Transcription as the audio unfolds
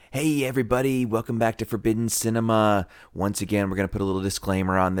Hey everybody, welcome back to Forbidden Cinema. Once again, we're going to put a little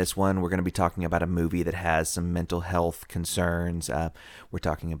disclaimer on this one. We're going to be talking about a movie that has some mental health concerns. We're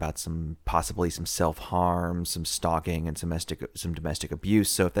talking about possibly some self-harm, some stalking, and some domestic abuse.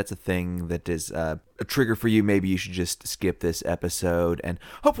 So if that's a thing that is a trigger for you, maybe you should just skip this episode. And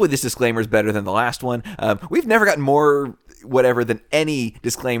hopefully this disclaimer is better than the last one. We've never gotten more whatever than any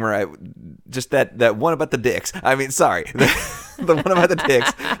disclaimer. Just that one about the dicks. I mean, sorry. The one about the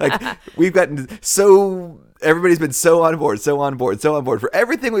dicks. Like, we've gotten everybody's been so on board for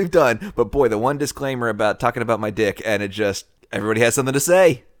everything we've done. But boy, the one disclaimer about talking about my dick, and everybody has something to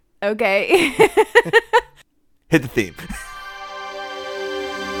say. Okay. Hit the theme.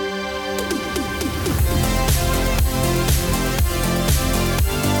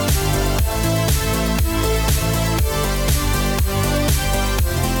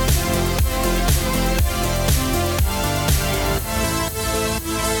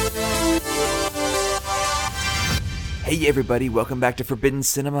 Hey everybody, welcome back to Forbidden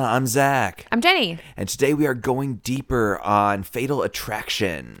Cinema. I'm Zach. I'm Jenny. And today we are going deeper on Fatal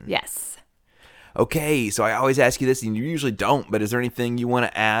Attraction. Yes. Okay, so I always ask you this, and you usually don't, but is there anything you want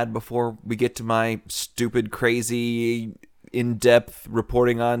to add before we get to my stupid, crazy, in-depth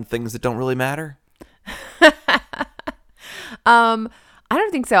reporting on things that don't really matter? I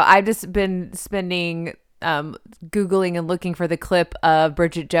don't think so. I've just been spending Googling and looking for the clip of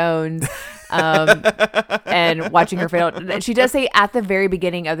Bridget Jones and watching her fail. She does say at the very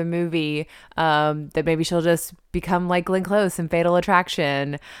beginning of the movie that maybe she'll just become like Glenn Close in Fatal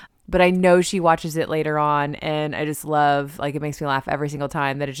Attraction. But I know she watches it later on, and I just love, like, it makes me laugh every single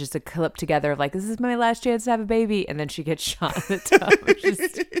time that it's just a clip together of, like, this is my last chance to have a baby, and then she gets shot in the tub.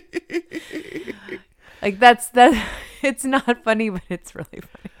 It's not funny, but it's really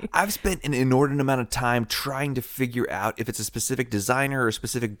funny. I've spent an inordinate amount of time trying to figure out if it's a specific designer or a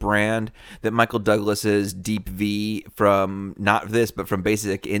specific brand that Michael Douglas's Deep V from, not this, but from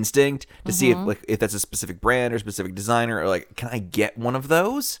Basic Instinct, to see if that's a specific brand or specific designer, or like, can I get one of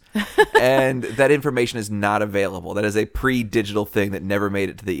those? And that information is not available. That is a pre-digital thing that never made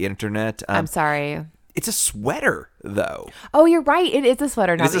it to the internet. I'm sorry. It's a sweater, though. Oh, you're right. It is a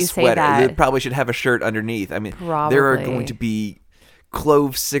sweater. Now that you say that, it probably should have a shirt underneath. I mean, probably. There are going to be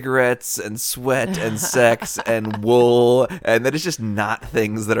clove cigarettes and sweat and sex and wool, and that is just not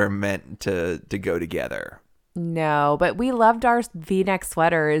things that are meant to go together. No, but we loved our V-neck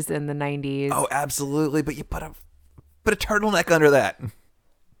sweaters in the 90s. Oh, absolutely. But you put a turtleneck under that.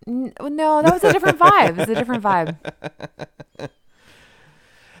 No, that was a different vibe. It was a different vibe.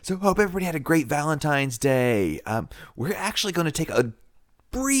 So hope everybody had a great Valentine's Day. We're actually going to take a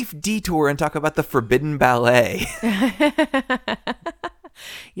brief detour and talk about the Forbidden Ballet.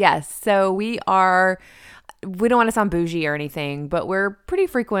 Yes. So we don't want to sound bougie or anything, but we're pretty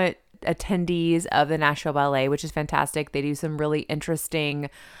frequent attendees of the Nashville Ballet, which is fantastic. They do some really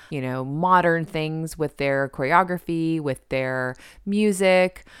interesting, modern things with their choreography, with their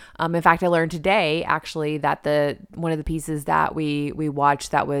music. In fact, I learned today actually that one of the pieces that we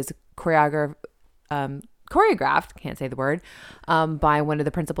watched that was choreographed, can't say the word, by one of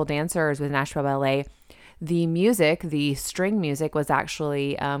the principal dancers with Nashville Ballet. The music, the string music, was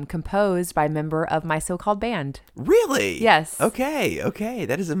actually composed by a member of My So-Called Band. Really? Yes. Okay.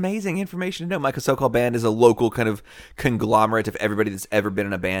 That is amazing information to know. My So-Called Band is a local kind of conglomerate of everybody that's ever been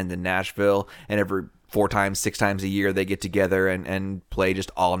in a band in Nashville, and every 6 times a year they get together and play just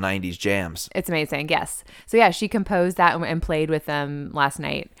all 90s jams. It's amazing, yes. So yeah, she composed that and played with them last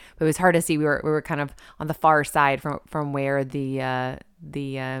night. But it was hard to see. We were kind of on the far side from where the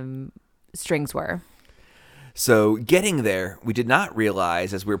strings were. So getting there, we did not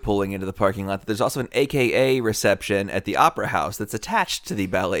realize as we were pulling into the parking lot that there's also an AKA reception at the Opera House that's attached to the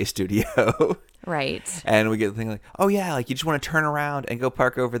ballet studio. Right. And we get the thing like, oh yeah, like you just want to turn around and go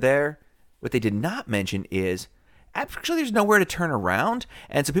park over there. What they did not mention is actually there's nowhere to turn around.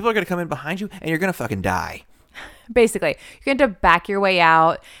 And so people are going to come in behind you and you're going to fucking die. Basically, you're going to back your way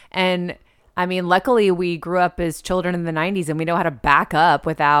out. And I mean, luckily we grew up as children in the 90s and we know how to back up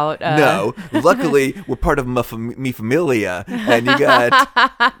without... No, luckily we're part of Mi Familia, and you got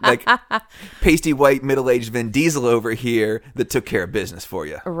like pasty white middle-aged Vin Diesel over here that took care of business for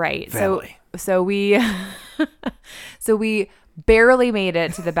you. Right. Family. So we barely made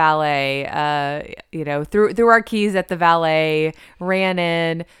it to the ballet, threw our keys at the valet, ran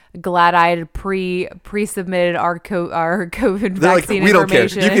in, glad-eyed pre-submitted our COVID They're vaccine like, we don't care.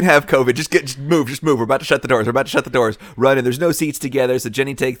 information. You can have COVID. Just move. We're about to shut the doors. Run in. There's no seats together. So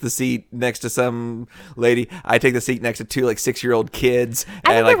Jenny takes the seat next to some lady. I take the seat next to two 6-year-old kids.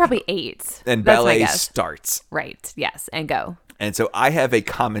 I think they're probably 8. And That's ballet my guess. starts. Right. Yes. And go. And so I have a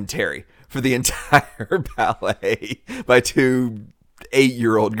commentary for the entire ballet by two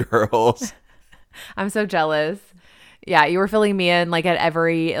 8-year-old girls. I'm so jealous. Yeah, you were filling me in like at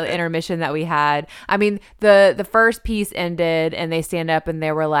every intermission that we had. I mean, the first piece ended and they stand up and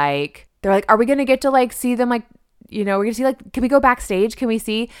they're like, are we gonna get to like see them like, we're gonna see like, can we go backstage? Can we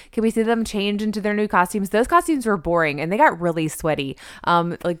see them change into their new costumes? Those costumes were boring and they got really sweaty.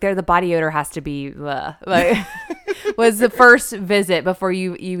 Like the body odor has to be like was the first visit before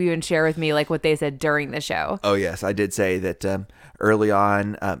you even share with me like what they said during the show. Oh yes, I did say that early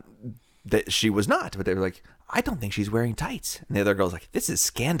on that she was not, but they were like, I don't think she's wearing tights. And the other girl's like, this is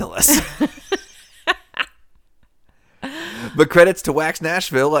scandalous. But credits to Wax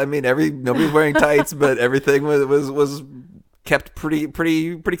Nashville. I mean, nobody's wearing tights, but everything was kept pretty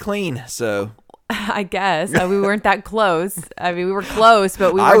clean. So I guess we weren't that close. I mean, we were close,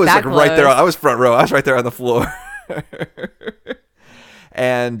 but we weren't I was that like close. right there. I was front row. I was right there on the floor.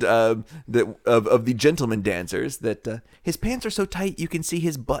 And of the gentleman dancers, that his pants are so tight you can see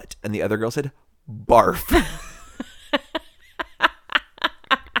his butt, and the other girl said, "Barf."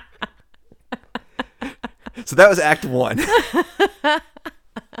 So that was Act 1,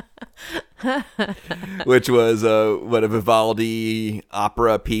 which was what a Vivaldi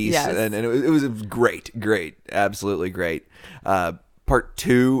opera piece, Yes. and it was great, absolutely great. Part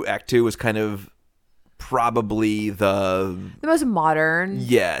 2, Act 2, was kind of probably the most modern.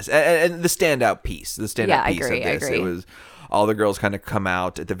 Yes, and the standout piece. The standout Yeah, I piece agree, of I this. agree. It was all the girls kind of come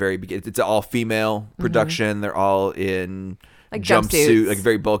out at the very beginning. It's all female production. They're all in Like jumpsuit, jumpsuits. like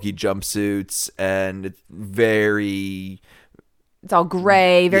very bulky jumpsuits, and it's very It's all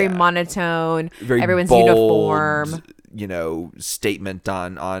gray, very Yeah. monotone. very Everyone's bold, uniform. statement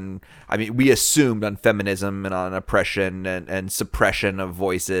on I mean, we assumed on feminism and on oppression and suppression of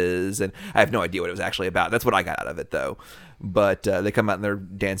voices, and I have no idea what it was actually about. That's what I got out of it, though. But they come out and they're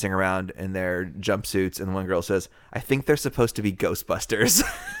dancing around in their jumpsuits, and one girl says, I think they're supposed to be Ghostbusters.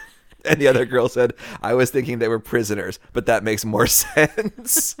 And the other girl said, I was thinking they were prisoners, but that makes more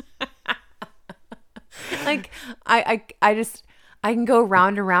sense. Like I can go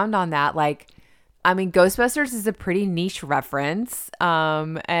round and round on that. Like, I mean, Ghostbusters is a pretty niche reference.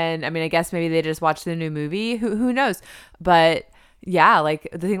 And I mean, I guess maybe they just watched the new movie. Who knows? But yeah, like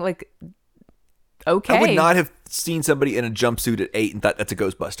the thing, like, okay. I would not have seen somebody in a jumpsuit at 8 and thought that's a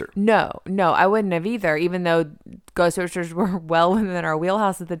Ghostbuster. No, I wouldn't have either, even though Ghostbusters were well within our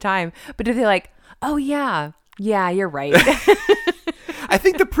wheelhouse at the time. But if they're like, oh yeah, you're right. I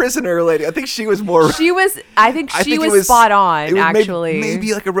think the prisoner lady, I think she was more... I think she was spot on, it was actually.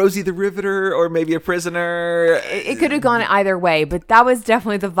 Maybe like a Rosie the Riveter or maybe a prisoner. It could have gone either way, but that was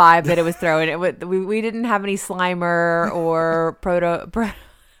definitely the vibe that it was throwing. We didn't have any Slimer or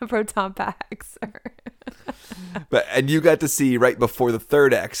proton packs. And you got to see right before the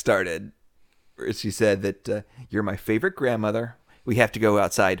third act started, where she said that you're my favorite grandmother. We have to go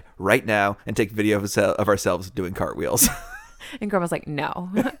outside right now and take video of ourselves doing cartwheels. And Grandma's like, no.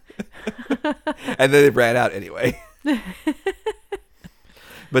 And then they ran out anyway.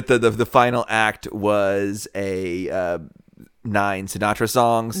 But the final act was a 9 Sinatra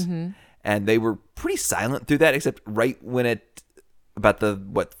songs, and they were pretty silent through that, except right when about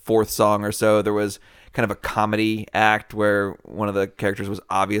the fourth song or so, there was kind of a comedy act where one of the characters was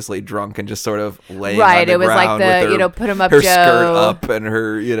obviously drunk and just sort of laying on the it was like ground the with her, put 'em up her Joe. skirt up and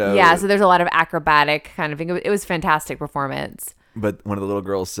her Yeah, so there's a lot of acrobatic kind of thing. It was a fantastic performance. But one of the little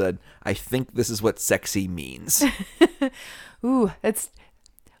girls said, I think this is what sexy means. Ooh, that's...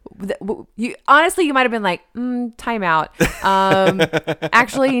 You honestly, you might have been like, time out.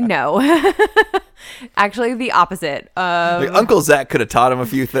 Actually, no. Actually, the opposite. Like, Uncle Zach could have taught him a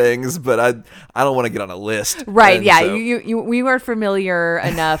few things, but I don't want to get on a list. Right? And Yeah, so, we weren't familiar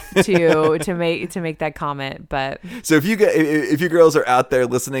enough to make that comment, but so if you girls are out there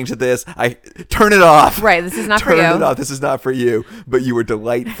listening to this, I turn it off. right, this is not for Turn you. it off. This is not for you. But you were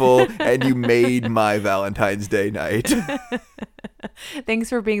delightful, and you made my Valentine's Day night. Thanks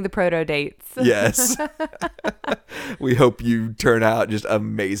for being the proto dates. Yes. We hope you turn out just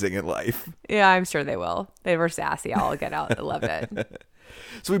amazing in life. Yeah, I'm sure they will. They were sassy. I'll get out. I loved it.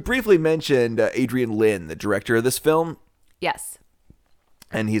 So we briefly mentioned Adrian Lyne, the director of this film, Yes.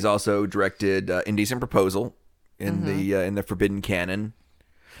 and he's also directed Indecent Proposal in the Forbidden Canon.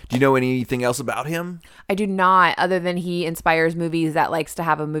 Do you know anything else about him? I do not, other than he inspires movies that likes to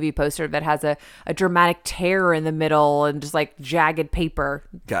have a movie poster that has a dramatic tear in the middle and just like jagged paper.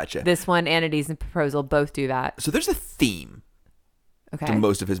 Gotcha. This one and Indecent Proposal both do that. So there's a theme to Okay.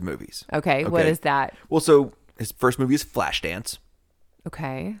 most of his movies. Okay. What is that? Well, so his first movie is Flashdance,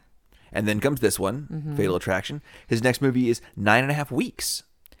 Okay. And then comes this one, Fatal Attraction. His next movie is 9.5 Weeks,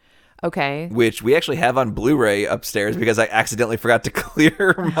 Okay. which we actually have on Blu-ray upstairs because I accidentally forgot to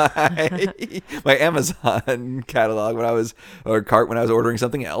clear my Amazon catalog cart when I was ordering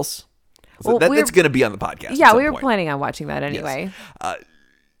something else. So Well, that's going to be on the podcast. Yeah, at we some were point. planning on watching that anyway.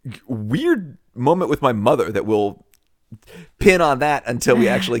 Weird moment with my mother that we'll pin on that until we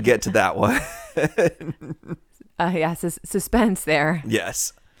actually get to that one. Yeah, suspense there.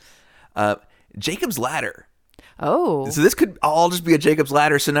 Yes. Jacob's Ladder. Oh. So this could all just be a Jacob's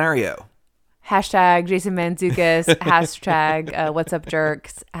Ladder scenario. Hashtag Jason Mantzoukas. Hashtag What's Up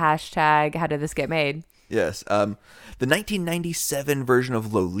Jerks. Hashtag How Did This Get Made? Yes. The 1997 version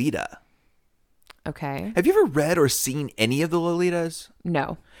of Lolita. Okay. Have you ever read or seen any of the Lolitas?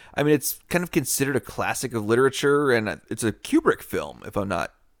 No. I mean, it's kind of considered a classic of literature, and it's a Kubrick film, if I'm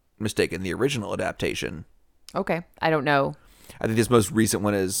not mistaken, the original adaptation. Okay. I don't know. I think this most recent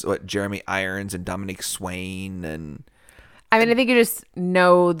one is Jeremy Irons and Dominique Swain, and I mean, I think you just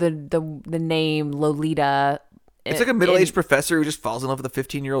know the name Lolita. it's like a middle-aged professor who just falls in love with a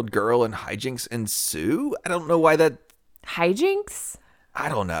 15-year-old girl, and hijinks ensue. I don't know why that. Hijinks? I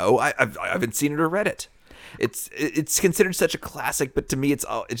don't know. I haven't seen it or read it. It's considered such a classic, but to me, it's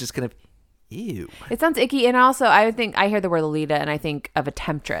just kind of ew. It sounds icky, and also I think I hear the word Lolita and I think of a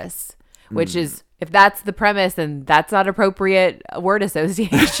temptress, which is, if that's the premise, then that's not appropriate word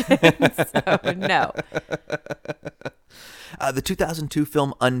association. So no. The 2002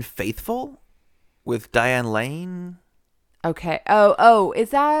 film Unfaithful with Diane Lane Okay. Oh, is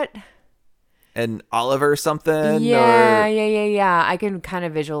that? and Oliver something. Yeah, or yeah. I can kind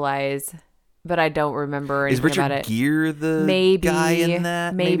of visualize, but I don't remember is anything about Richard it. Gere the Maybe. guy in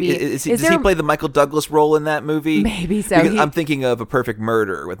that? Maybe. Does Is he there- play the Michael Douglas role in that movie? Maybe so. Because He- I'm thinking of A Perfect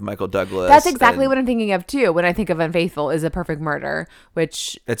Murder with Michael Douglas. That's exactly and what I'm thinking of too. When I think of Unfaithful, is A Perfect Murder,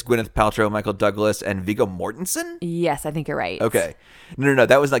 which It's Gwyneth Paltrow, Michael Douglas, and Viggo Mortensen. yes, I think you're right. Okay, no,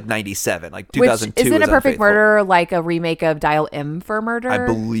 that was like 97, like Which 2002. isn't was A Perfect Unfaithful. Murder like a remake of Dial M for Murder? I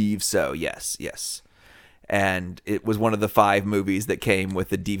believe so. Yes. And it was one of the 5 movies that came with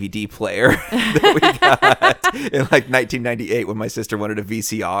the DVD player that we got in like 1998 when my sister wanted a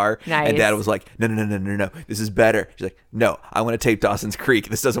VCR. Nice. And Dad was like, no, this is better. She's like, no, I want to tape Dawson's Creek.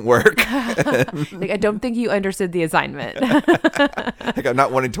 This doesn't work. Like, I don't think you understood the assignment. Like, I'm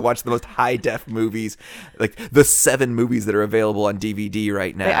not wanting to watch the most high def movies, like the 7 movies that are available on DVD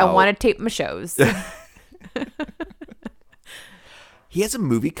right now. Like, I want to tape my shows. He has a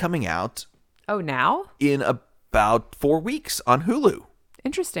movie coming out Oh, now? in about 4 weeks on Hulu.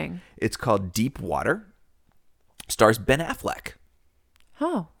 Interesting. It's called Deep Water. Stars Ben Affleck.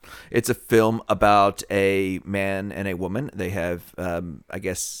 Oh, It's a film about a man and a woman. They have, I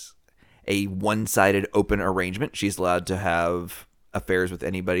guess, a one-sided open arrangement. She's allowed to have affairs with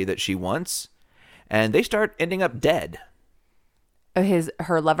anybody that she wants. And they start ending up dead.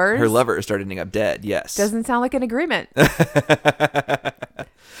 her lovers? Her lovers start ending up dead, yes. Doesn't sound like an agreement.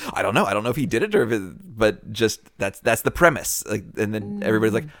 I don't know. I don't know if he did it or if it, but just that's the premise. Like, and then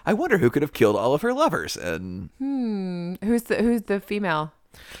everybody's like, I wonder who could have killed all of her lovers. And Who's the female?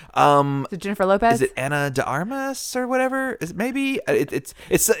 is Is it Jennifer Lopez? it Anna de Armas or whatever? Is it maybe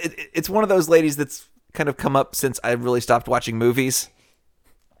it's one of those ladies that's kind of come up since I really stopped watching movies.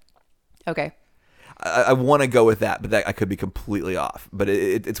 Okay. I want to go with that, but that I could be completely off. But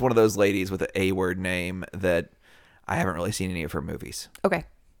it's one of those ladies with an A-word name that I haven't really seen any of her movies. Okay.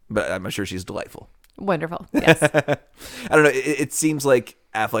 But I'm sure she's delightful. Wonderful. Yes. I don't know. It seems like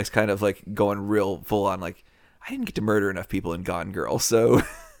Affleck's kind of like going real full on. Like, I didn't get to murder enough people in Gone Girl, so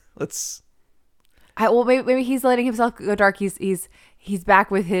let's. Well, maybe he's letting himself go dark. He's back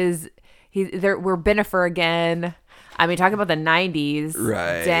with his. We're Benifer again. I mean, talking about the 90s.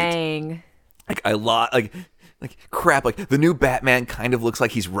 Right. Dang. Like like crap. Like the new Batman kind of looks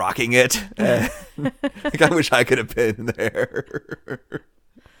like he's rocking it. Like I wish I could have been there.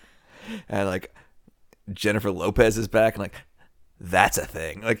 And like Jennifer Lopez is back, and like that's a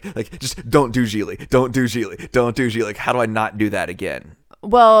thing. Like just don't do Gigli. Don't do Gigli. Don't do Gigli. Like how do I not do that again?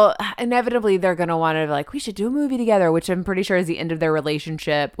 Well, inevitably they're gonna want to like, we should do a movie together, which I'm pretty sure is the end of their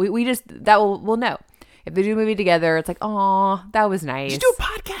relationship. We'll know. If they do a movie together, it's like, oh, that was nice. Just do a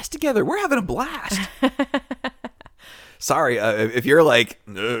podcast together. We're having a blast. Sorry, if you're like,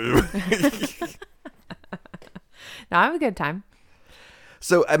 No, I have a good time.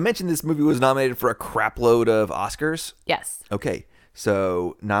 So I mentioned this movie was nominated for a crap load of Oscars. Yes, Okay,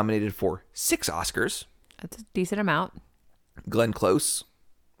 so nominated for 6 Oscars. that's a decent amount. Glenn Close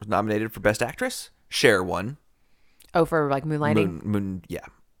was nominated for Best Actress. Cher won. Oh, for like moonlighting. Moon, yeah.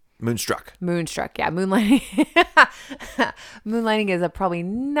 Moonstruck. Moonstruck, yeah. Moonlighting. Moonlighting is a probably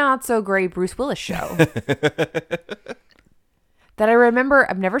not so great Bruce Willis show. That I remember,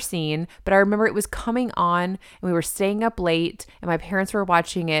 I've never seen, but I remember it was coming on and we were staying up late and my parents were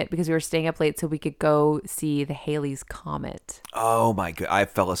watching it because we were staying up late so we could go see the Halley's Comet. Oh my god, I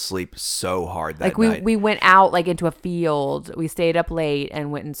fell asleep so hard that Like night. we went out like into a field. We stayed up late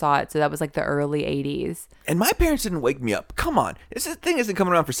and went and saw it. So that was like the early 80s. And my parents didn't wake me up. Come on. This thing isn't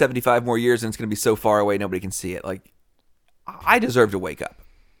coming around for 75 more years and it's going to be so far away nobody can see it. Like, I deserve to wake up.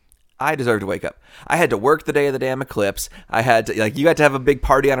 I deserve to wake up. I had to work the day of the damn eclipse. I had to, like, you got to have a big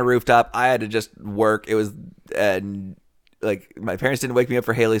party on a rooftop. I had to just work. It was, and like, my parents didn't wake me up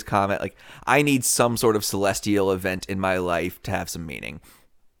for Halley's Comet. Like, I need some sort of celestial event in my life to have some meaning.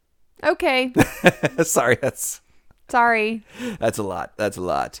 Okay. Sorry, that's Sorry. a lot. That's a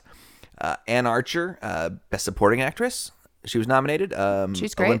lot. Ann Archer, Best Supporting Actress. She was nominated.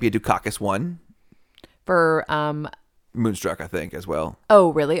 She's great. Olympia Dukakis won. For, Moonstruck, I think, as well.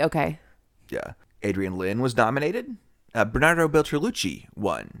 oh, really? Okay. Yeah. Adrian Lynn was nominated. Bernardo Bertolucci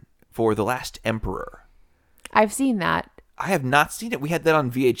won for The Last Emperor. I've seen that. I have not seen it. We had that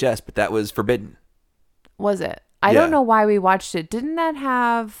on VHS, but that was forbidden. Was it? I Yeah. don't know why we watched it. Didn't that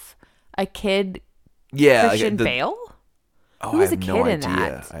have a kid, Yeah. Christian Bale? Oh, Who was I have a no kid in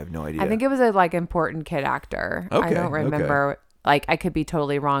idea. that? I have no idea. I think it was a like important kid actor. I Okay, don't remember. Like, I could be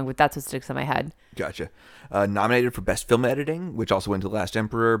totally wrong, but that's what sticks in my head. Gotcha. Nominated for Best Film Editing, which also went to The Last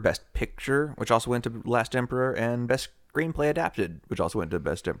Emperor, Best Picture, which also went to Last Emperor, and Best Screenplay Adapted, which also went to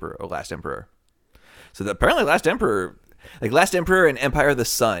Best Emperor or Last Emperor. So apparently Last Emperor and Empire of the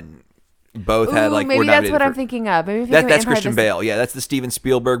Sun both had, like, maybe were that's nominated what I'm for- thinking of. Maybe I'm thinking of That's Empire of Christian the- Bale. Yeah, that's the Steven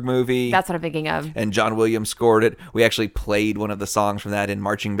Spielberg movie. That's what I'm thinking of. And John Williams scored it. We actually played one of the songs from that in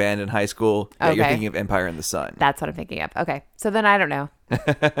marching band in high school. Yeah, you're Okay. thinking of Empire and the Sun. That's what I'm thinking of. Okay. So then I don't know.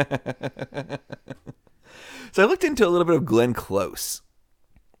 So I looked into a little bit of Glenn Close.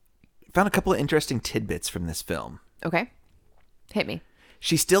 Found a couple of interesting tidbits from this film. Okay. Hit me.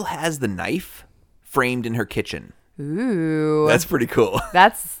 She still has the knife framed in her kitchen. Ooh. That's pretty cool.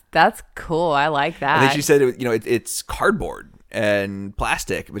 That's cool. I like that. And then she said, it's cardboard and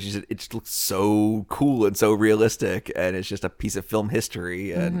plastic, but she said it just looks so cool and so realistic, and it's just a piece of film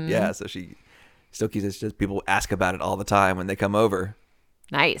history. And yeah, so she still keeps it. Just people ask about it all the time when they come over.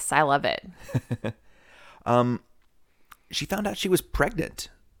 Nice. I love it. She found out she was pregnant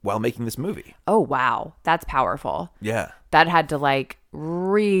while making this movie. Oh, wow. That's powerful. Yeah. That had to like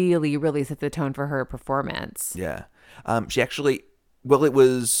really, really set the tone for her performance. Yeah. She actually, it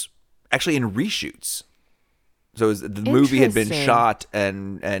was actually in reshoots. So the movie had been Interesting. shot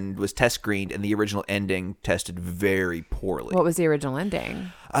and was test screened, and the original ending tested very poorly. What was the original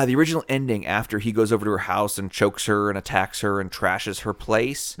ending? The original ending, after he goes over to her house and chokes her and attacks her and trashes her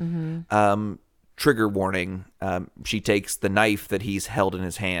place, trigger warning, she takes the knife that he's held in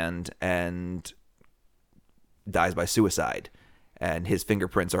his hand and dies by suicide. And his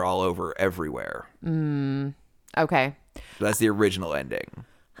fingerprints are all over everywhere. Okay. So that's the original ending.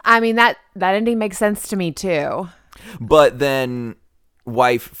 I mean, that ending makes sense to me too. But then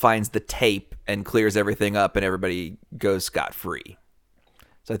wife finds the tape and clears everything up, and everybody goes scot-free.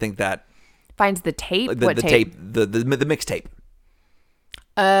 So I think that Finds the tape? the What tape, the mixtape.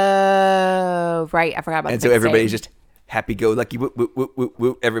 Oh, right. I forgot about And the so everybody's mixtape. just happy-go-lucky, whoop, whoop, whoop, whoop,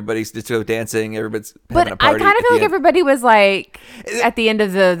 whoop. Everybody's just so dancing. Everybody's having a But I party. kind of at feel the like end. everybody was like at the end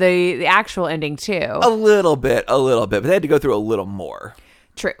of the actual ending too. A little bit. But they had to go through a little more.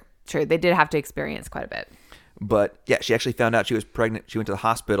 True. They did have to experience quite a bit. But yeah, she actually found out she was pregnant. She went to the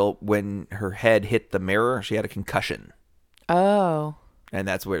hospital when her head hit the mirror. She had a concussion. Oh. And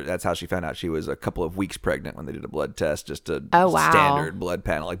that's how she found out she was a couple of weeks pregnant when they did a blood test, just a Oh, wow. standard blood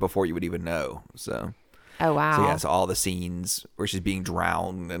panel, like before you would even know. So Oh, wow. So yeah, so all the scenes where she's being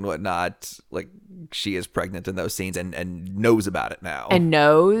drowned and whatnot, like she is pregnant in those scenes and knows about it now. And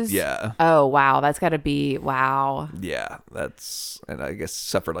nose? Yeah. Oh, wow. That's got to be, wow. Yeah, and I guess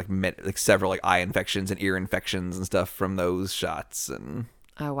suffered like several like eye infections and ear infections and stuff from those shots, and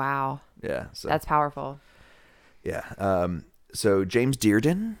Oh, wow. yeah, so That's powerful. yeah. So James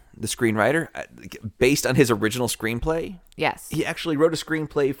Dearden, the screenwriter, based on his original screenplay, Yes. he actually wrote a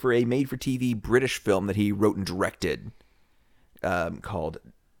screenplay for a made-for-TV British film that he wrote and directed, called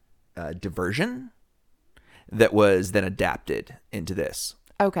Diversion, that was then adapted into this.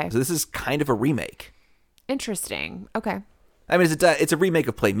 Okay. So this is kind of a remake. Interesting. Okay. I mean, it's a remake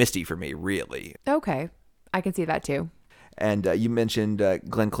of Play Misty for me, really. Okay. I can see that too. And you mentioned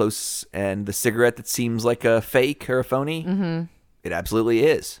Glenn Close and the cigarette that seems like a fake or a phony. Mm-hmm. It absolutely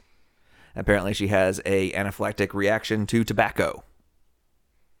is. Apparently, she has a anaphylactic reaction to tobacco.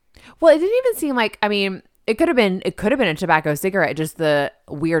 Well, it didn't even seem like, I mean, it could have been a tobacco cigarette, just the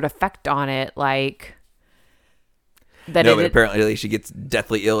weird effect on it, like that. No, but apparently like, she gets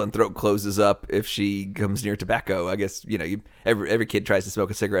deathly ill and throat closes up if she comes near tobacco. I guess, every kid tries to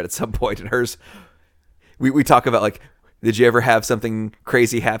smoke a cigarette at some point, and hers, we talk about like, did you ever have something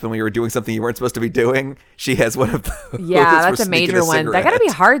crazy happen when you were doing something you weren't supposed to be doing? She has one of those. Yeah, that's a major one. That gotta be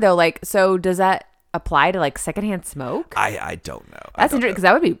hard though. Like, so does that apply to like secondhand smoke? I don't know. That's interesting because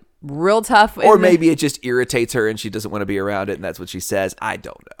that would be real tough. Or maybe it just irritates her and she doesn't want to be around it, and that's what she says. I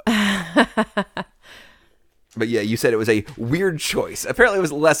don't know. But yeah, you said it was a weird choice. Apparently it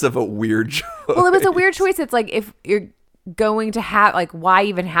was less of a weird choice. Well, it was a weird choice. It's like, if you're going to have, like, why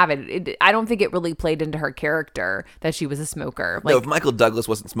even have it? I don't think it really played into her character that she was a smoker. Like, no, if Michael Douglas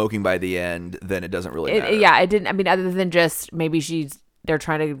wasn't smoking by the end, then it doesn't really matter. Yeah, it didn't. I mean, other than just maybe they're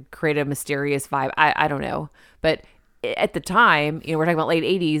trying to create a mysterious vibe. I don't know. But at the time, we're talking about late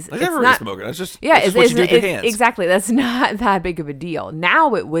 80s. Like, everybody's smoking. That's just, yeah, that's what you do with your hands. Exactly. That's not that big of a deal.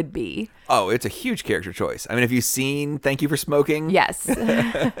 Now it would be. Oh, it's a huge character choice. I mean, have you seen Thank You for Smoking? Yes.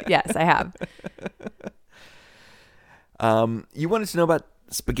 Yes, I have. You wanted to know about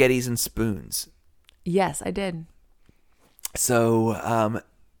spaghettis and spoons. Yes, I did. So,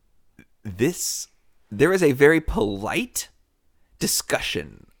 there is a very polite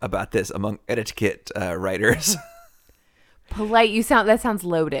discussion about this among etiquette writers. Polite. That sounds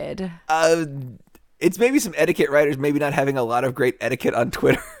loaded. It's maybe some etiquette writers maybe not having a lot of great etiquette on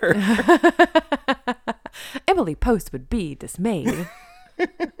Twitter. Emily Post would be dismayed.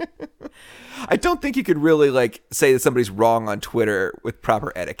 I don't think you could really say that somebody's wrong on Twitter with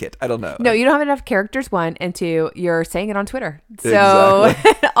proper etiquette. I don't know. No, you don't have enough characters, one, and two, you're saying it on Twitter. So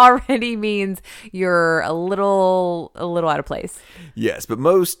exactly. It already means you're a little out of place. Yes, but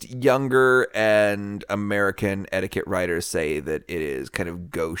most younger and American etiquette writers say that it is kind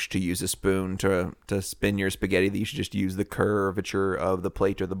of gauche to use a spoon to spin your spaghetti, that you should just use the curvature of the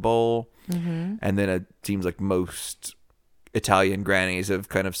plate or the bowl. Mm-hmm. And then it seems like most Italian grannies have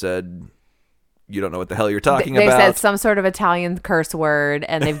kind of said, you don't know what the hell you're talking about. They said some sort of Italian curse word,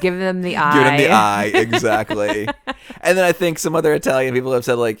 and they've given them the eye. Given them the eye, exactly. And then I think some other Italian people have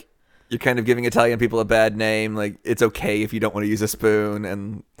said, you're kind of giving Italian people a bad name. It's okay if you don't want to use a spoon.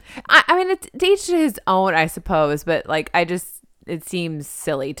 And I mean, it's to each his own, I suppose. But it seems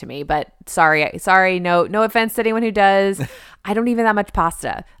silly to me. But sorry, no offense to anyone who does. I don't eat that much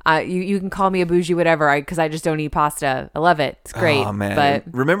pasta. You can call me a bougie, whatever, because I just don't eat pasta. I love it. It's great. Oh, man.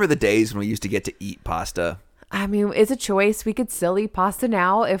 But remember the days when we used to get to eat pasta? I mean, it's a choice. We could still eat pasta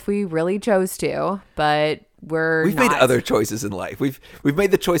now if we really chose to, but we've made other choices in life. We've made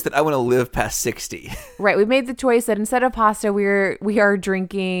the choice that I want to live past 60. Right. We've made the choice that instead of pasta, we are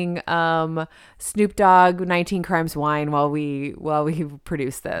drinking Snoop Dogg 19 Crimes wine while we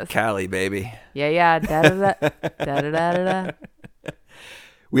produce this. Cali, baby. Yeah. Da da da da da da.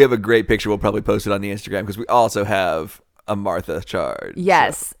 We have a great picture. We'll probably post it on the Instagram because we also have a Martha chart.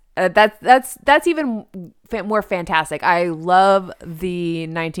 Yes. So. That's even more fantastic. I love the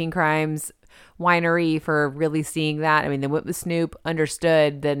 19 Crimes winery for really seeing that. I mean, they went with Snoop,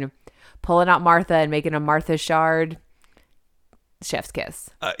 understood, then pulling out Martha and making a Martha shard. Chef's kiss.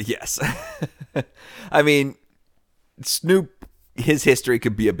 Yes. I mean, Snoop, his history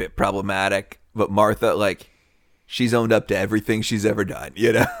could be a bit problematic, but Martha, she's owned up to everything she's ever done,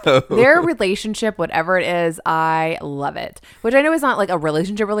 Their relationship, whatever it is, I love it. Which I know is not a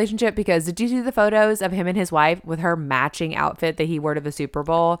relationship, because did you see the photos of him and his wife with her matching outfit that he wore to the Super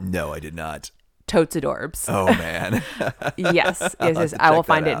Bowl? No, I did not. Totes adorbs. Oh, man. Yes. I will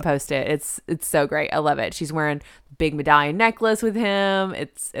find it and post it. It's so great. I love it. She's wearing a big medallion necklace with him.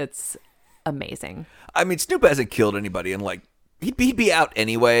 It's amazing. I mean, Snoop hasn't killed anybody, and he'd be out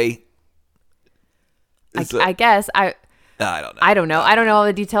anyway. I guess I don't know. I don't know all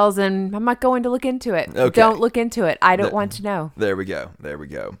the details, and I'm not going to look into it. Okay. Don't look into it. I don't want to know. There we go.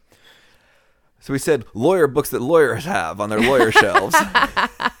 So we said lawyer books that lawyers have on their lawyer shelves.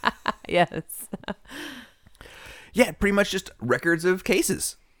 Yes. Yeah, pretty much just records of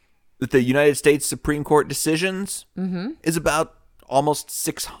cases. The United States Supreme Court decisions is about almost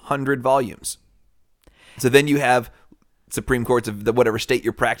 600 volumes. So then you have Supreme Courts of whatever state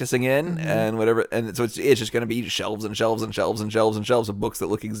you're practicing in, and whatever, and so it's just going to be shelves and shelves and shelves and shelves and shelves of books that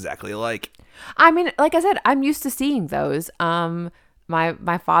look exactly alike. I mean, like I said, I'm used to seeing those.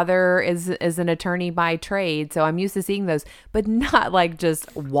 My father is an attorney by trade, so I'm used to seeing those, but not like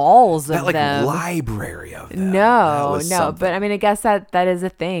just walls of That like them. library of them. That No, was no, something. but I mean, I guess that is a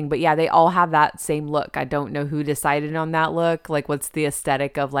thing. But yeah, they all have that same look. I don't know who decided on that look. Like, what's the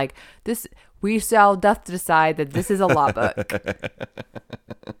aesthetic of like this? We shall doth decide that this is a law book.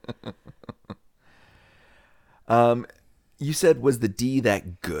 You said, was the D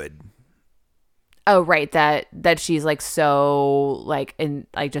that good? Oh, right. That she's like so like and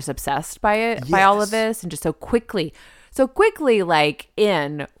like just obsessed by it, by all of Yes. this, and just so quickly, like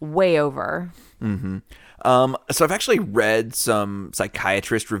in way over. So I've actually read some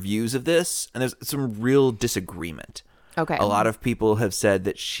psychiatrist reviews of this, and there's some real disagreement. Okay. A lot of people have said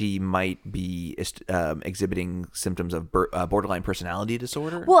that she might be exhibiting symptoms of borderline personality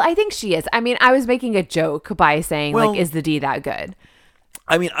disorder. Well, I think she is. I mean, I was making a joke by saying Well- like, is the D that good?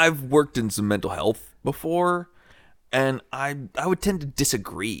 I mean, I've worked in some mental health before, and I would tend to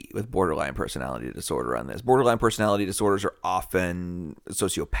disagree with borderline personality disorder on this. Borderline personality disorders are often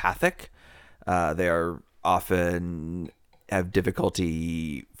sociopathic. They are often have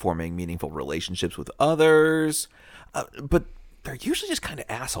difficulty forming meaningful relationships with others, but they're usually just kind of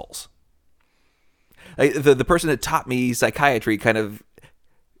assholes. Like, the person that taught me psychiatry kind of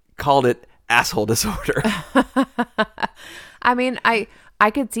called it asshole disorder. I mean, I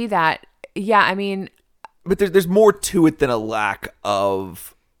could see that. Yeah, I mean, But there's more to it than a lack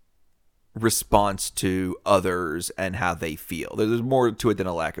of response to others and how they feel. There's more to it than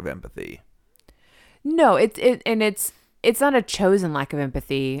a lack of empathy. no, it's not a chosen lack of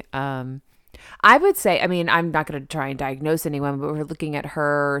empathy. I would say, I mean, I'm not going to try and diagnose anyone, but we're looking at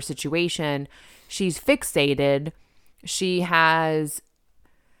her situation. She's fixated. She has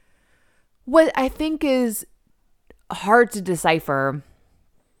what I think is hard to decipher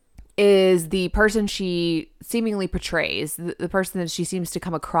is the person she seemingly portrays, the person that she seems to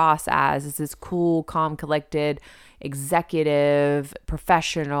come across as is this cool, calm, collected, executive,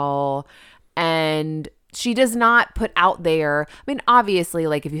 professional, and she does not put out there. I mean, obviously,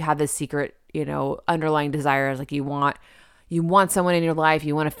 like if you have this secret, underlying desires, like you want someone in your life,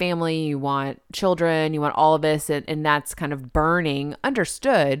 you want a family, you want children, you want all of this, and that's kind of burning,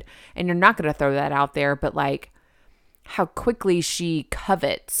 understood, and you're not going to throw that out there, but like how quickly she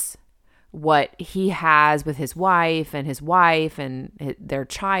covets what he has with his wife and their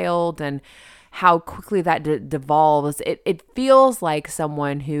child, and how quickly that devolves. It feels like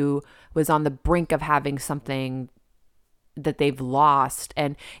someone who was on the brink of having something that they've lost.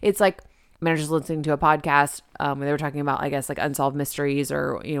 And it's like, I mean, I was just listening to a podcast where they were talking about, I guess, like unsolved mysteries,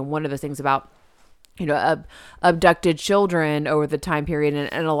 or, one of the things about, abducted children over the time period.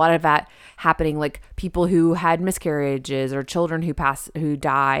 And a lot of that happening, like people who had miscarriages or children who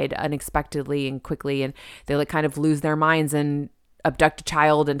died unexpectedly and quickly. And they like kind of lose their minds and abduct a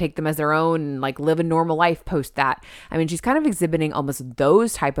child and take them as their own and like live a normal life post that. I mean, she's kind of exhibiting almost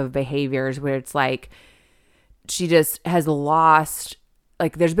those type of behaviors where it's like she just has lost,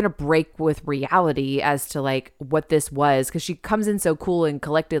 like there's been a break with reality as to like what this was, because she comes in so cool and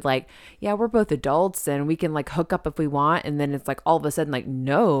collected, like, yeah, we're both adults and we can like hook up if we want, and then it's like all of a sudden like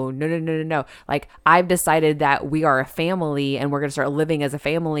no, like I've decided that we are a family and we're gonna start living as a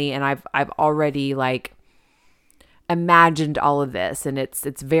family, and I've already like imagined all of this, and it's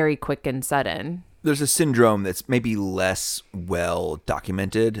very quick and sudden. There's a syndrome that's maybe less well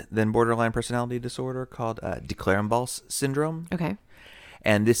documented than borderline personality disorder called de Clerambault's syndrome. Okay.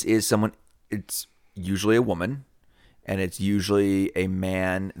 And this is someone, it's usually a woman, and it's usually a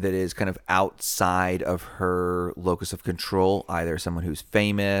man that is kind of outside of her locus of control, either someone who's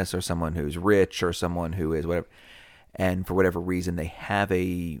famous or someone who's rich or someone who is whatever. And for whatever reason, they have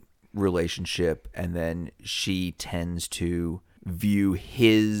a relationship, and then she tends to view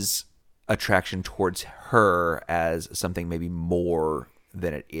his attraction towards her as something maybe more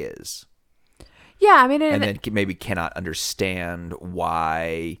than it is. Yeah, I mean, And then maybe cannot understand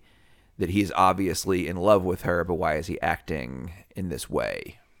why that he's obviously in love with her, but why is he acting in this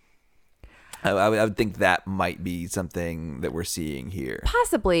way? I would think that might be something that we're seeing here.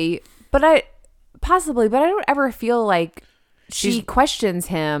 possibly, but I don't ever feel like she questions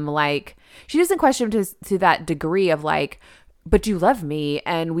him. Like she doesn't question him to that degree of like, but you love me,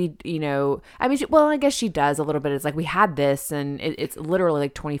 and we, I mean, well, I guess she does a little bit. It's like we had this, and it's literally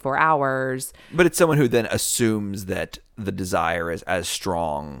like 24 hours. But it's someone who then assumes that the desire is as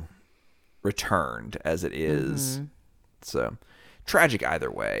strong returned as it is. Mm-hmm. So tragic either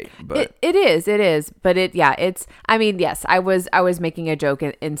way. But It is. But it's, I mean, yes, I was making a joke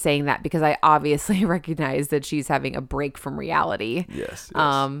in saying that because I obviously recognize that she's having a break from reality. yes.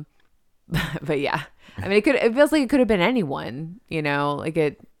 But yeah, I mean, it feels like it could have been anyone, like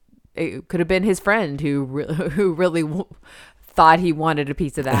it could have been his friend who really thought he wanted a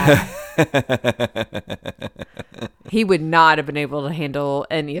piece of that. He would not have been able to handle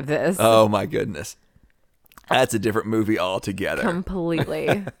any of this. Oh my goodness. That's a different movie altogether.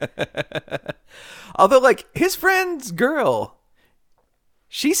 Completely. Although, like, his friend's girl,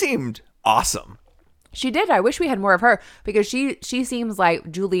 she seemed awesome. She did. I wish we had more of her because she seems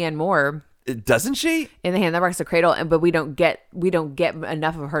like Julianne Moore. Doesn't she? In The Hand That Rocks the Cradle, but we don't get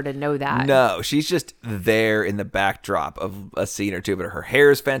enough of her to know that. No, she's just there in the backdrop of a scene or two, but her hair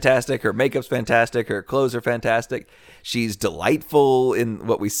is fantastic, her makeup's fantastic, her clothes are fantastic. She's delightful in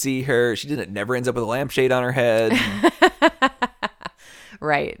what we see her. She never ends up with a lampshade on her head.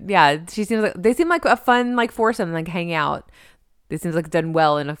 Right. Yeah. They seem like a fun foursome, hang out. It seems like done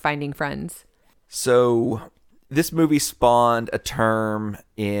well in finding friends. So this movie spawned a term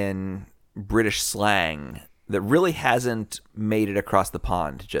in British slang that really hasn't made it across the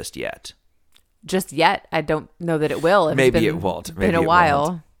pond just yet. Just yet? I don't know that it will. Maybe it won't. Maybe been a while.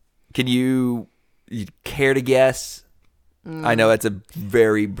 Won't. Can you care to guess? I know it's a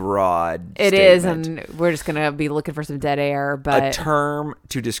very broad It statement. is, and we're just going to be looking for some dead air. But a term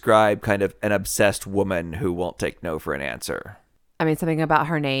to describe kind of an obsessed woman who won't take no for an answer. I mean, something about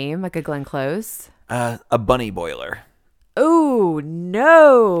her name, like a Glenn Close. A bunny boiler. Oh,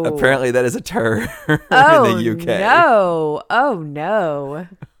 no. Apparently that is a term in the UK. No. Oh, no.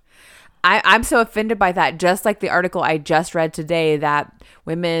 I'm so offended by that. Just like the article I just read today that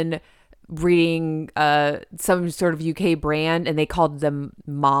women reading some sort of UK brand and they called them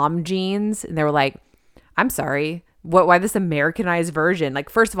mom jeans. And they were like, I'm sorry. Why this Americanized version? Like,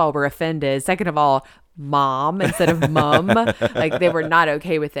 first of all, we're offended. Second of all, mom instead of mum. Like, they were not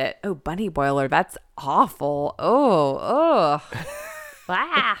okay with it. Oh, bunny boiler. That's awful. Oh.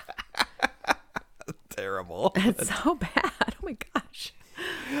 Ah. Terrible. It's so bad. Oh my gosh.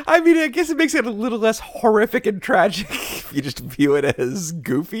 I mean, I guess it makes it a little less horrific and tragic if you just view it as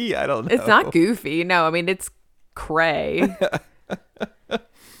goofy. I don't know. It's not goofy. No, I mean, it's cray.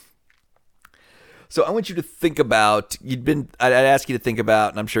 So I want you to think about, I'd ask you to think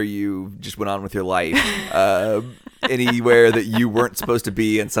about, and I'm sure you just went on with your life, anywhere that you weren't supposed to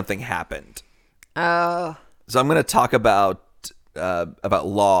be and something happened. Oh. So I'm going to talk about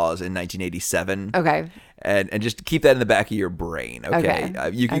laws in 1987. Okay. And just keep that in the back of your brain, okay?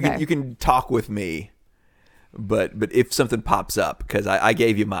 Okay. You can talk with me, but if something pops up, because I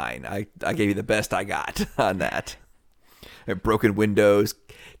gave you mine. I gave you the best I got on that. Broken windows,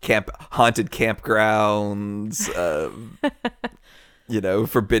 haunted campgrounds,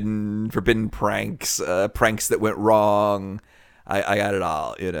 forbidden pranks, pranks that went wrong. I got it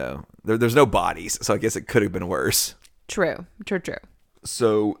all, There's no bodies, so I guess it could have been worse. True.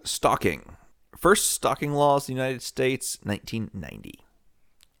 So, stalking. First stalking laws in the United States, 1990.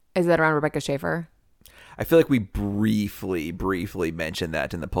 Is that around Rebecca Schaefer? I feel like we briefly mentioned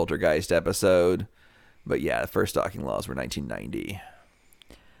that in the Poltergeist episode. But yeah, the first stalking laws were 1990.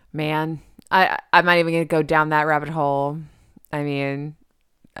 Man, I'm not even going to go down that rabbit hole. I mean,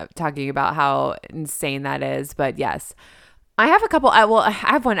 talking about how insane that is. But yes, I have a couple. I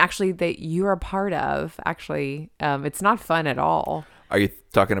have one actually that you're a part of. Actually, it's not fun at all. Are you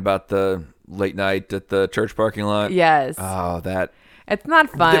talking about the late night at the church parking lot? Yes. Oh, that. It's not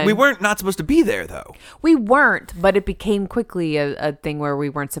fun. We weren't not supposed to be there, though. We weren't, but it became quickly a thing where we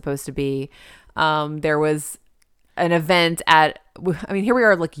weren't supposed to be. There was an event here we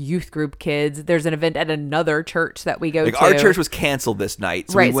are like youth group kids. There's an event at another church that we go to. Our church was canceled this night.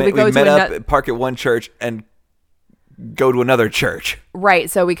 So right. we met up, park at one church, and go to another church. Right.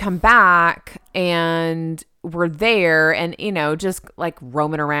 So we come back and we're there and, just like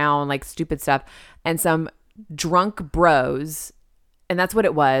roaming around like stupid stuff. And some drunk bros, and that's what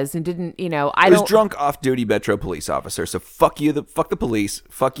it was. And didn't, it was drunk off-duty Metro police officer. So fuck you, fuck the police,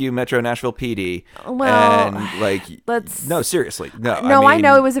 fuck you, Metro Nashville PD. Well, and no, seriously, no. I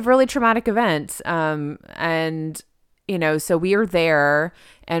know it was a really traumatic event. And so we are there,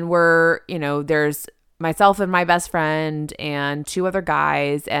 and we're, there's myself and my best friend and two other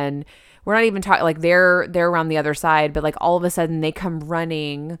guys, and we're not even talking, like they're around the other side, but like all of a sudden they come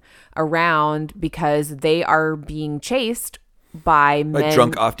running around because they are being chased by men,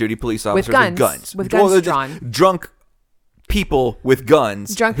 drunk off-duty police officers with guns drawn. Drunk people with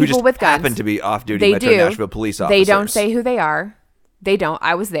guns. Drunk who people just with guns happen to be off-duty Metro Nashville police officers. They don't say who they are. They don't.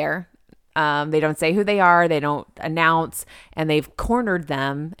 I was there. They don't say who they are. They don't announce, and they've cornered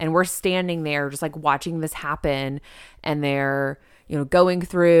them, and we're standing there just like watching this happen, and they're going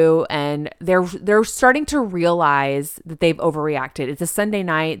through, and they're starting to realize that they've overreacted. It's a Sunday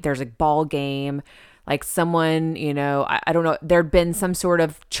night. There's a ball game. like someone, I don't know, there'd been some sort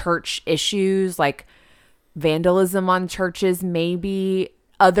of church issues, like vandalism on churches, maybe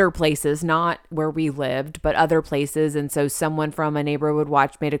other places, not where we lived, but other places. And so someone from a neighborhood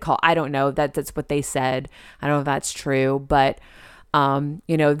watch made a call. I don't know, that's what they said. I don't know if that's true, but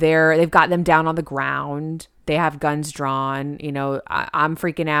they've got them down on the ground. They have guns drawn. I'm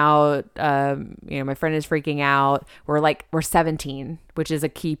freaking out. My friend is freaking out. We're 17, which is a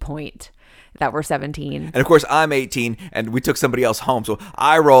key point, that we're 17. And of course, I'm 18, and we took somebody else home. So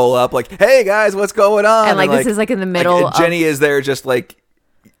I roll up like, "Hey guys, what's going on?" And this is in the middle. Jenny is there, just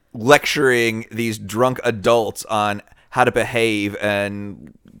lecturing these drunk adults on how to behave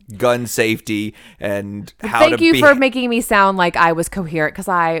and gun safety and how to Thank you for making me sound like I was coherent, because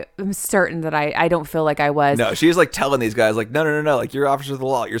I am certain that I don't feel like I was. No, she was telling these guys no, like, you're officers of the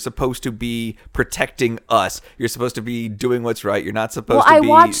law. You're supposed to be protecting us. You're supposed to be doing what's right. You're not supposed to be.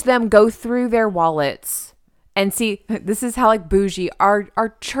 Well, I watched them go through their wallets and see, this is how bougie.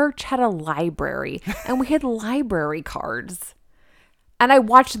 Our church had a library and we had library cards. And I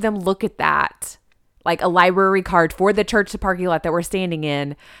watched them look at that, like a library card for the church parking lot that we're standing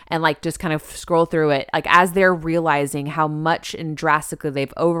in, and just kind of scroll through it, as they're realizing how much and drastically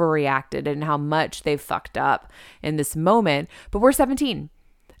they've overreacted and how much they've fucked up in this moment. But we're 17.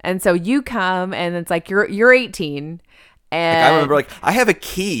 And so you come and it's you're 18. And I remember I have a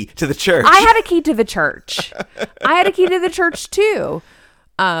key to the church. I had a key to the church. I had a key to the church too.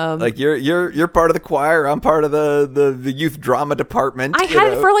 You're part of the choir. I'm part of the youth drama department. I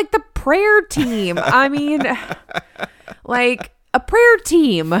had it for the prayer team. I mean, a prayer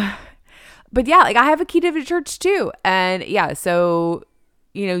team. But yeah, I have a key to the church too. And yeah, so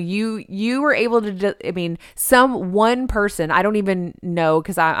you were able to. One person, I don't even know,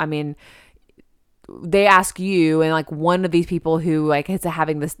 because I mean, they ask you, and one of these people who is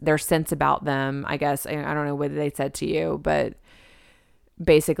having their sense about them, I guess. I don't know what they said to you, but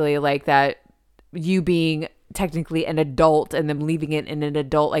basically that you being technically an adult and them leaving it in an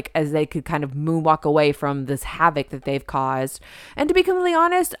adult, as they could kind of moonwalk away from this havoc that they've caused. And to be completely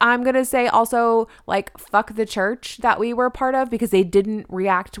honest, I'm gonna say also fuck the church that we were a part of, because they didn't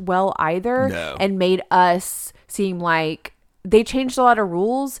react well either. No. And made us seem like they changed a lot of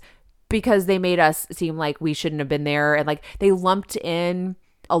rules, because they made us seem like we shouldn't have been there, and they lumped in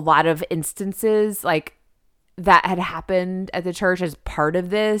a lot of instances that had happened at the church as part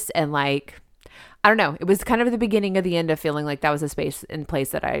of this. And I don't know, it was kind of the beginning of the end of feeling like that was a space and place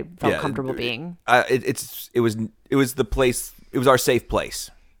that I felt comfortable being. It was the place. It was our safe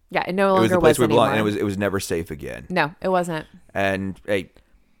place. Yeah, it no longer was the place we anymore. belonged, and it was never safe again. No, it wasn't. And hey,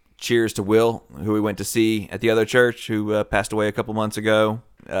 cheers to Will, who we went to see at the other church, who passed away a couple months ago.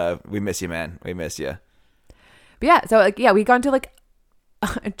 We miss you, man. We miss you. But yeah, so we gone to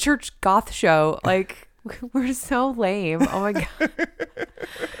a church goth show. We're so lame. Oh my god.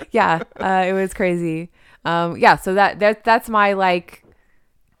 Yeah, it was crazy. So that's my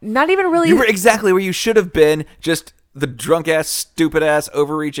not even really. You were exactly where you should have been. Just the drunk ass, stupid ass,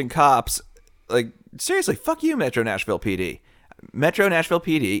 overreaching cops. Seriously, fuck you, Metro Nashville PD. Metro Nashville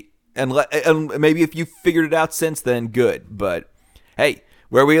PD, and maybe if you figured it out since then, good. But hey,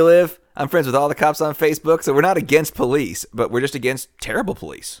 where we live, I'm friends with all the cops on Facebook, so we're not against police, but we're just against terrible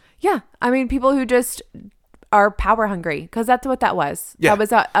police. Yeah, people who just are power hungry, because that's what that was. Yeah. That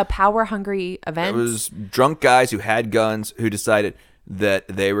was a power hungry event. It was drunk guys who had guns who decided that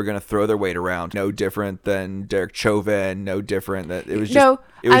they were going to throw their weight around. No different than Derek Chauvin. No different. That it was just.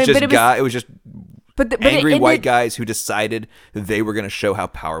 It was just angry white guys who decided they were going to show how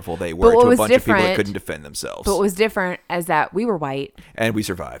powerful they were to a bunch of people that couldn't defend themselves. But what was different is that we were white, and we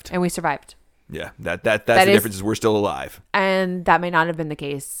survived. Yeah, that's the difference. Is we're still alive, and that may not have been the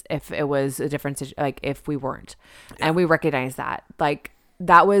case if it was a different if we weren't, and we recognize that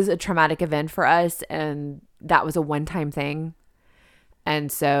that was a traumatic event for us, and that was a one-time thing,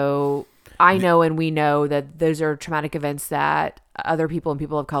 and so I know and we know that those are traumatic events that other people and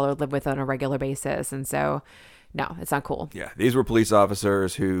people of color live with on a regular basis, and so no, it's not cool. Yeah, these were police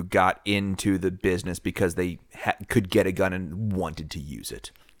officers who got into the business because they could get a gun and wanted to use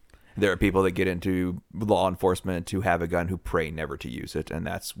it. There are people that get into law enforcement who have a gun who pray never to use it, and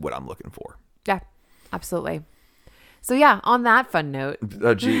that's what I'm looking for. Yeah, absolutely. So yeah, on that fun note.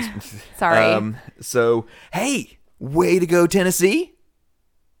 Oh, jeez. Sorry. So, hey, way to go, Tennessee.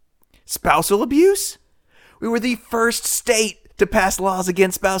 Spousal abuse? We were the first state to pass laws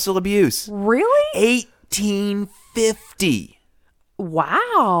against spousal abuse. Really? 1850.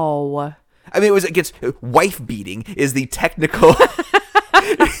 Wow. It was against wife beating is the technical...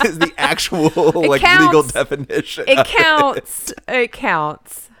 is the actual legal definition. It counts. It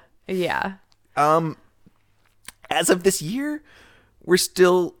counts. Yeah. As of this year, we're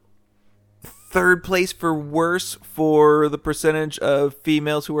still third place for worse for the percentage of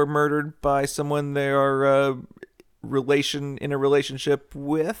females who are murdered by someone they are in a relationship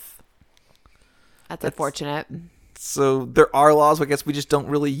with. That's unfortunate. So there are laws, but I guess we just don't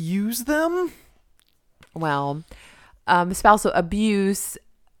really use them. Well, spousal abuse.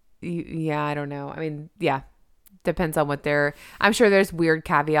 Yeah, I don't know. I mean, yeah, depends on what they're. I'm sure there's weird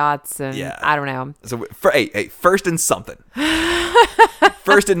caveats, and I don't know. So first in something.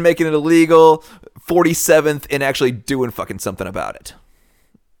 First in making it illegal. 47th in actually doing fucking something about it.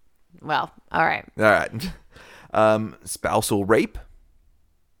 Well, all right. Spousal rape.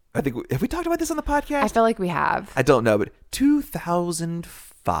 I think have we talked about this on the podcast? I feel like we have. I don't know, but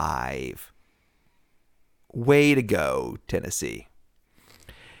 2005. Way to go, Tennessee.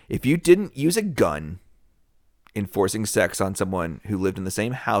 If you didn't use a gun enforcing sex on someone who lived in the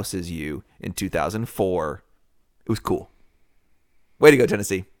same house as you in 2004, it was cool. Way to go,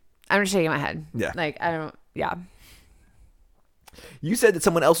 Tennessee. I'm just shaking my head. Yeah. Like, I don't, yeah. You said that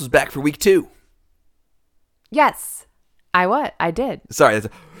someone else was back for week 2. Yes. I did. Sorry, that's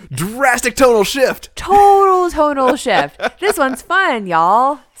a drastic tonal shift. Total tonal shift. This one's fun,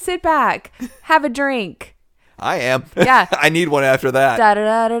 y'all. Sit back. Have a drink. I am. Yeah. I need one after that. Da da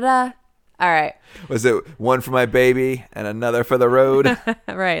da da da. All right. Was it one for my baby and another for the road?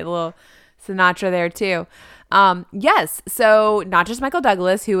 Right. A little Sinatra there too. Yes. So not just Michael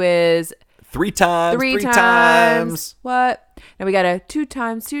Douglas, who is three times. What? Now we got a two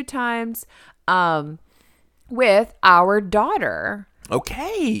times. With our daughter.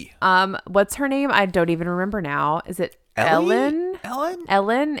 Okay. What's her name? I don't even remember now. Is it Ellie?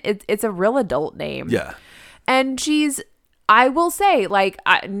 Ellen? It's a real adult name. Yeah. And she's, I will say, like,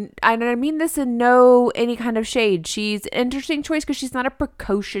 I mean this in any kind of shade. She's an interesting choice because she's not a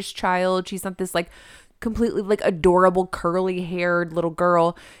precocious child. She's not this like completely like adorable curly haired little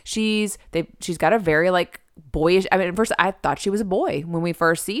girl. She's got a very like boyish. I mean, at first I thought she was a boy when we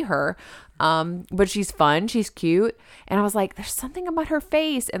first see her. But she's fun. She's cute. And I was like, there's something about her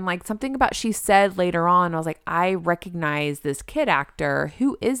face and like something about she said later on. I was like, I recognize this kid actor.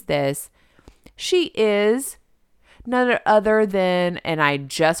 Who is this? She is none other than, and I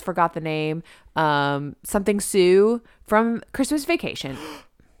just forgot the name, something Sue from Christmas Vacation.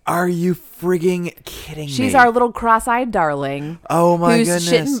 Are you frigging kidding me? She's our little cross-eyed darling. Oh my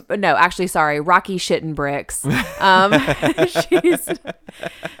goodness. Rocky Shittin' Bricks.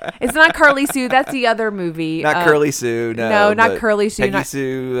 It's not Curly Sue. That's the other movie. Not Curly Sue. No, not Curly Sue. Peggy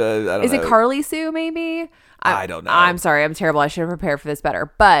Sue. I don't know. Is it Carly Sue maybe? I don't know. I'm sorry. I'm terrible. I should have prepared for this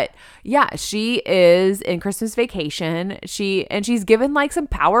better. But yeah, she is in Christmas Vacation. She's given like some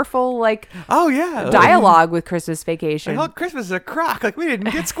powerful like dialogue with Christmas Vacation. Like, Christmas is a crock. Like we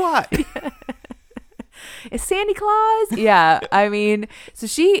didn't get squat. Is Santa Claus? Yeah. I mean, so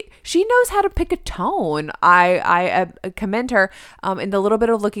she knows how to pick a tone. I commend her. In the little bit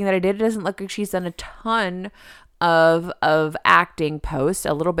of looking that I did, it doesn't look like she's done a ton of acting posts,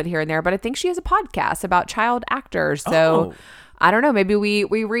 a little bit here and there, but I think she has a podcast about child actors. So I don't know, maybe we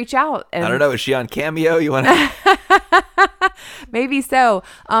reach out and I don't know, is she on Cameo? You want to maybe so.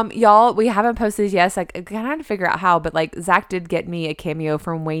 Y'all, we haven't posted yet. So I kind of figure out how, but like Zach did get me a cameo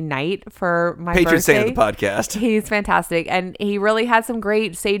from Wayne Knight for my Patron saint birthday. of the podcast. He's fantastic, and he really had some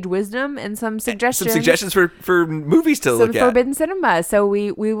great sage wisdom and some suggestions. Some suggestions for movies to look at. Forbidden Cinema. So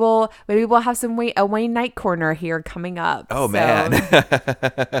maybe we'll have a Wayne Knight corner here coming up. Oh man.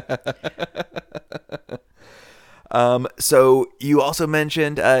 So you also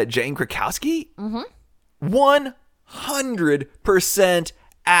mentioned Jane Krakowski. 100%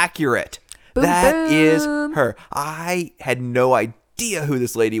 accurate. Boom, That is boom. her. I had no idea who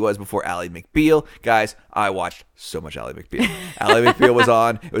this lady was before Ally McBeal. Guys, I watched so much Ally McBeal. Ally McBeal was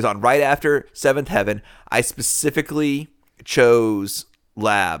on. It was on right after Seventh Heaven. I specifically chose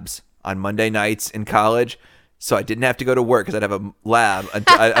labs on Monday nights in college, so I didn't have to go to work because I'd have a lab. I'd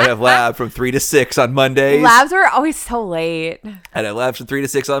have lab from 3 to 6 on Mondays. Labs were always so late. I'd have labs from 3 to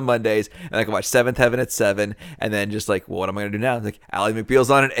 6 on Mondays, and I could watch Seventh Heaven at 7, and then just like, well, what am I going to do now? Like, Ally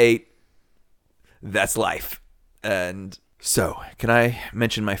McBeal's on at 8. That's life. And so, can I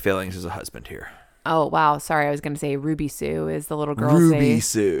mention my failings as a husband here? Oh, wow. Sorry. I was going to say Ruby Sue is the little girl's Ruby name.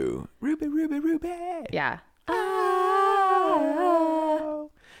 Sue. Ruby. Yeah. Oh,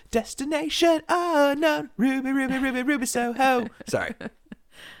 destination unknown. Ruby Soho. Sorry.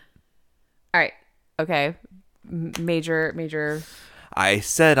 All right. Okay. Major. I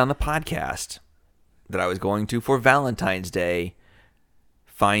said on the podcast that I was going to, for Valentine's Day,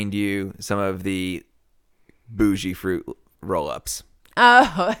 find you some of the bougie fruit roll-ups.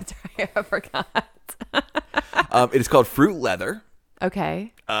 Oh, that's right. I forgot. It is called Fruit Leather.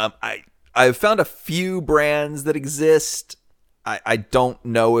 Okay. I've found a few brands that exist. I don't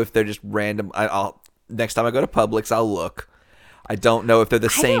know if they're just random. I'll next time I go to Publix, I'll look. I don't know if they're the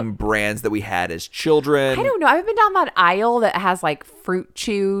same brands that we had as children. I don't know. I haven't been down that aisle that has like Fruit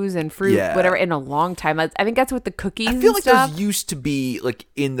Chews and fruit whatever in a long time. I think that's with the cookies. I feel like stuff. those used to be like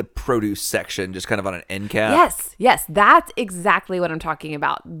in the produce section, just kind of on an end cap. Yes, that's exactly what I'm talking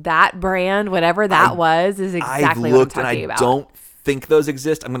about. That brand, whatever that was, is exactly what I'm talking about. I don't think those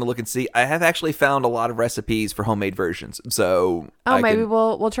exist. I'm going to look and see. I have actually found a lot of recipes for homemade versions, so maybe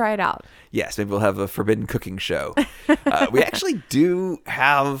we'll try it out. Yes, maybe we'll have a forbidden cooking show. We actually do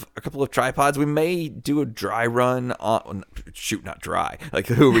have a couple of tripods. We may do a dry run on. Shoot, not dry. Like,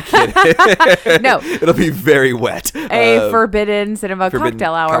 who are we kidding? No, it'll be very wet. A forbidden cinema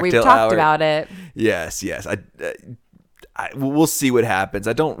cocktail hour. We've talked about it. Yes. We'll see what happens.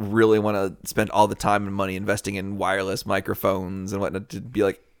 I don't really want to spend all the time and money investing in wireless microphones and whatnot to be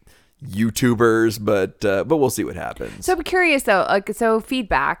like YouTubers, but we'll see what happens. So I'm curious though, so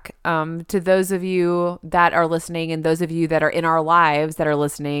feedback to those of you that are listening and those of you that are in our lives that are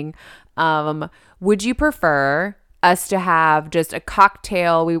listening. Would you prefer us to have just a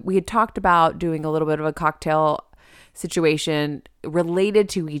cocktail? We had talked about doing a little bit of a cocktail situation related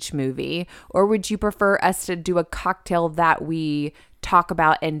to each movie, or would you prefer us to do a cocktail that we talk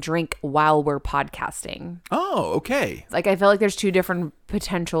about and drink while we're podcasting? Oh, okay. Like, I feel like there's two different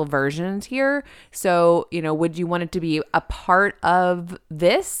potential versions here. So, would you want it to be a part of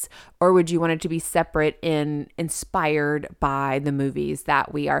this, or would you want it to be separate and inspired by the movies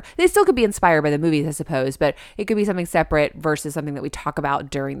that we are? They still could be inspired by the movies, I suppose, but it could be something separate versus something that we talk about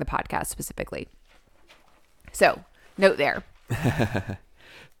during the podcast specifically. So, note there.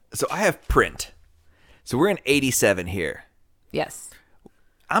 So I have print. So we're in 87 here. Yes.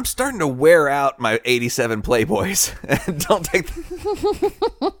 I'm starting to wear out my 87 Playboys. Don't take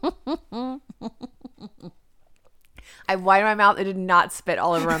I widened my mouth. I did not spit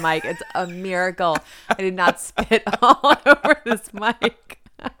all over my mic. It's a miracle. I did not spit all over this mic.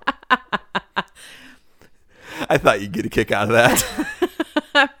 I thought you'd get a kick out of that.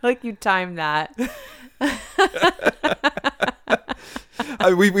 I feel like you timed that.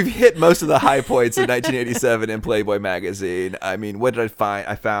 We've hit most of the high points of 1987 in Playboy magazine. I mean, what did I find?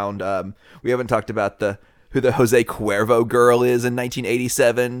 I found we haven't talked about who the Jose Cuervo girl is in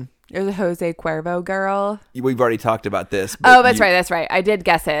 1987. There's a Jose Cuervo girl. We've already talked about this. Oh, that's right. I did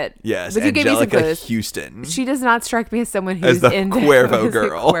guess it. Yes, but you gave me some Angelica clues. Houston. She does not strike me as someone who's the into Cuervo Jose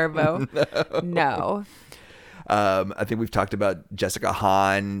girl. Cuervo. No. I think we've talked about Jessica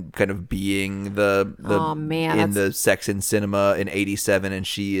Hahn kind of being the the Sex and Cinema in 87, and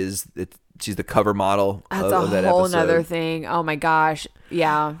she's the cover model. That's of that a whole episode. nother thing. Oh my gosh.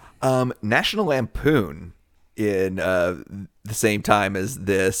 Yeah. National Lampoon in the same time as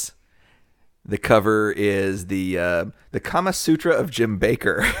this. The cover is the Kama Sutra of Jim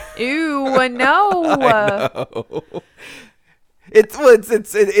Baker. Ew, no. I know.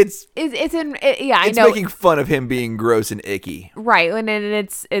 I know. Making fun of him being gross and icky, right? And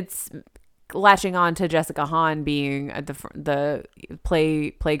it's latching on to Jessica Hahn being the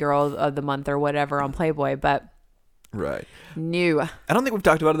Playgirl of the month or whatever on Playboy, but right. New. I don't think we've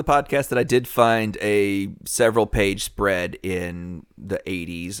talked about it in the podcast that I did find a several page spread in the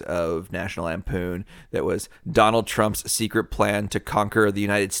 80s of National Lampoon that was Donald Trump's secret plan to conquer the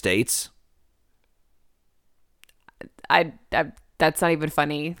United States. That's not even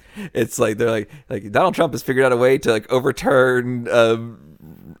funny. It's like they're like Donald Trump has figured out a way to like overturn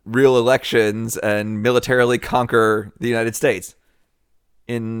real elections and militarily conquer the United States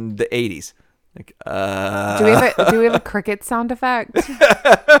in the 80s. Like, do we have a cricket sound effect?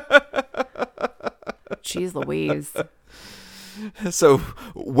 Jeez Louise. So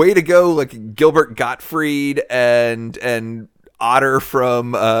way to go, like Gilbert Gottfried and Otter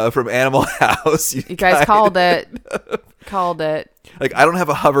from Animal House. You guys called it. Called it. Like, I don't have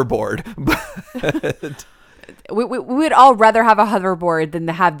a hoverboard, but we would all rather have a hoverboard than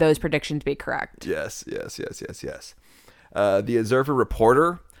to have those predictions be correct. Yes. The Observer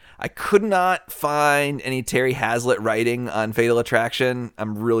reporter. I could not find any Terry Hazlitt writing on Fatal Attraction.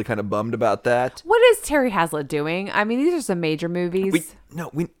 I'm really kind of bummed about that. What is Terry Hazlitt doing? I mean, these are some major movies.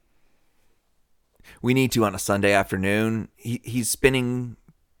 We need to on a Sunday afternoon. He's spinning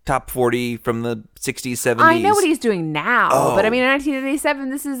top 40 from the 60s, 70s. I know what he's doing now, but I Oh. mean, in 1987,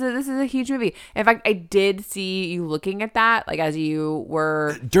 this is a huge movie. In fact, I did see you looking at that, like as you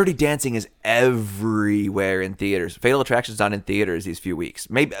were. Dirty Dancing is everywhere in theaters. Fatal Attraction's not in theaters these few weeks.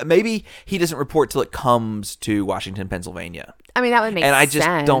 Maybe he doesn't report till it comes to Washington, Pennsylvania. I mean, that would make And I sense.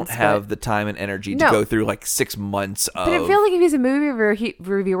 just don't have but, the time and energy to No. go through like 6 months of. But it feels like if he's a movie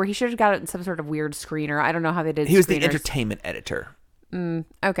reviewer, he should have got some sort of weird screener. I don't know how they did. He was the screeners. entertainment editor.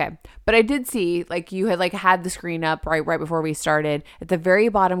 Okay. But I did see, like, you had the screen up right before we started. At the very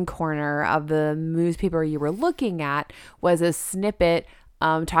bottom corner of the newspaper you were looking at was a snippet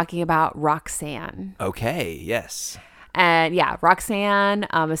talking about Roxanne. Okay, yes. And yeah, Roxanne,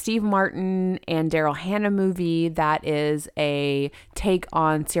 a Steve Martin and Daryl Hannah movie that is a take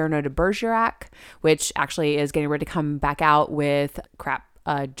on Cyrano de Bergerac, which actually is getting ready to come back out with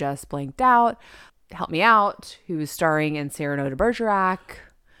just blanked out. Help me out. Who's starring in Cyrano de Bergerac?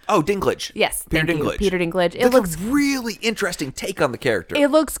 Oh, Dinklage. Yes, Peter thank you, Dinklage. Peter Dinklage. It That's looks a really interesting take on the character. It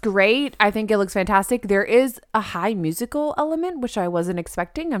looks great. I think it looks fantastic. There is a high musical element, which I wasn't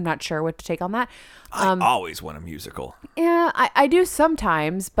expecting. I'm not sure what to take on that. I always want a musical. Yeah, I do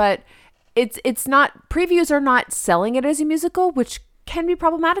sometimes, but it's not. Previews are not selling it as a musical, which can be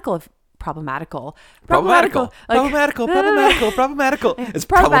problematical. Problematical. Like- Problematical. It's Problematical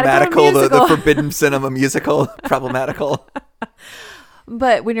problematical, the musical. Forbidden Cinema musical. Problematical.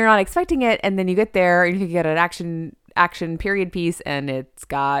 But when you're not expecting it, and then you get there, and you get an action period piece, and it's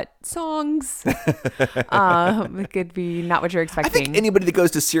got songs. It could be not what you're I expecting. think anybody that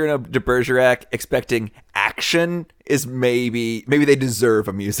goes to Cyrano de Bergerac expecting action is maybe they deserve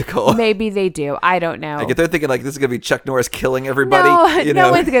a musical. Maybe they do. I don't know. Like if they're thinking like this is gonna be Chuck Norris killing everybody, No, you no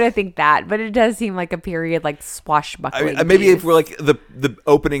know. one's gonna think that, but it does seem like a period like swashbuckling. Maybe if piece. we're like the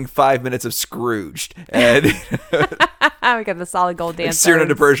opening 5 minutes of Scrooged and we got the solid gold dance. Cyrano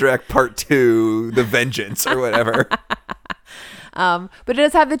de Bergerac Part 2, The Vengeance or whatever. But it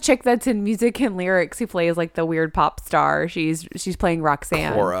does have the chick that's in music and lyrics who plays like the weird pop star. She's playing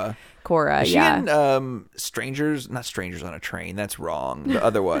Roxanne. Cora, Is she yeah. in not Strangers on a Train? That's wrong. The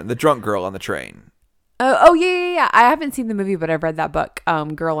other one, the drunk girl on the train. Oh yeah. I haven't seen the movie, but I've read that book.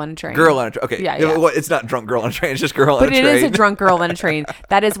 Girl on a Train. Girl on a Train. Okay, Yeah. Well, it's not drunk girl on a train. It's just girl on But a train. it is a drunk girl on a train.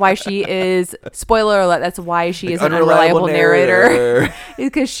 That is why she is. Spoiler alert. That's why she is an Unreliable unreliable narrator.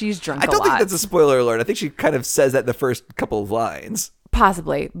 Because she's drunk. I don't a think lot. that's a spoiler alert. I think she kind of says that in the first couple of lines.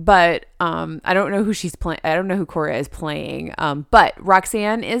 Possibly, but I don't know who she's playing. I don't know who Cora is playing. But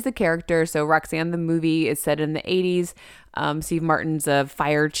Roxanne is the character. So Roxanne, the movie, is set in the 80s. Steve Martin's a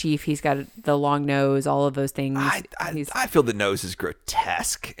fire chief. He's got the long nose, all of those things. I feel the nose is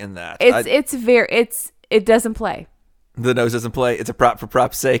grotesque in that. It doesn't play. The nose doesn't play. It's a prop for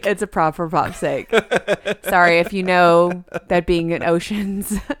prop's sake. It's a prop for prop's sake. Sorry if you know that being an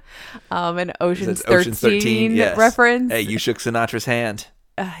Ocean's 13 yes. reference. Hey, you shook Sinatra's hand.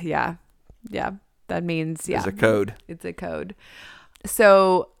 Yeah. That means There's a code. It's a code.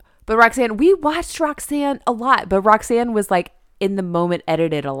 So, but Roxanne, we watched Roxanne a lot, but Roxanne was like in the moment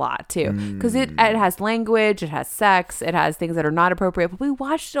edited a lot too, because it has language, it has sex, it has things that are not appropriate. But we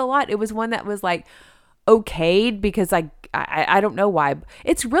watched it a lot. It was one that was like okayed because I don't know why.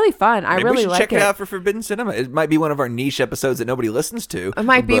 It's really fun. I Maybe really we should like check it out for Forbidden Cinema. It might be one of our niche episodes that nobody listens to. It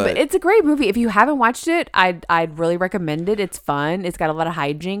might be, but it's a great movie. If you haven't watched it, I'd really recommend it. It's fun. It's got a lot of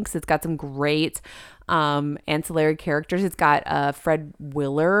hijinks. It's got some great ancillary characters. It's got Fred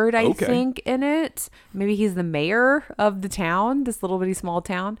Willard, I think, in it. Maybe he's the mayor of the town, this little bitty small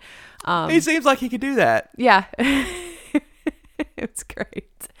town. He seems like he could do that. Yeah. It's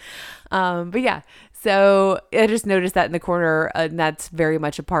great. But yeah, so I just noticed that in the corner, and that's very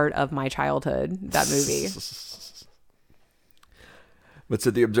much a part of my childhood, that movie. But so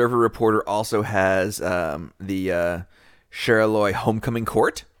the Observer reporter also has the Charleroi Homecoming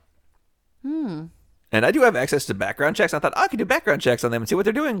Court. And I do have access to background checks. I thought, I could do background checks on them and see what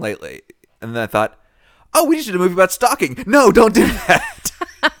they're doing lately. And then I thought, we just did a movie about stalking. No, don't do that.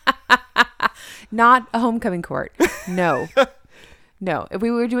 Not a homecoming court. No. No. If we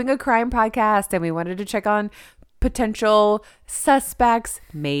were doing a crime podcast and we wanted to check on potential suspects,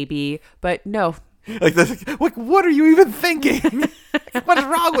 maybe. But no. Like, what are you even thinking? What's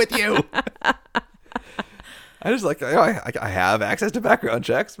wrong with you? I just I have access to background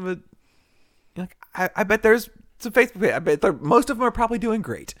checks, but I bet there's some Facebook page. I bet most of them are probably doing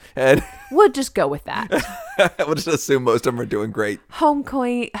great. And we'll just go with that. we'll just assume most of them are doing great.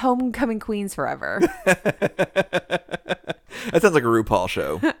 Homecoming queens forever. That sounds like a RuPaul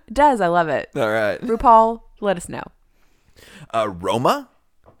show. It does. I love it. All right. RuPaul, let us know. Roma,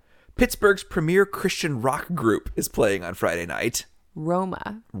 Pittsburgh's premier Christian rock group, is playing on Friday night.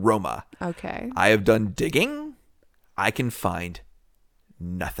 Roma. Roma. Okay. I have done digging. I can find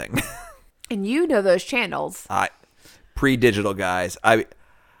nothing. And you know those channels. Pre-digital, guys. I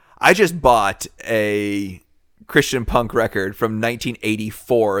just bought a Christian punk record from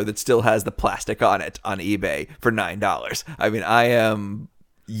 1984 that still has the plastic on it on eBay for $9. I mean,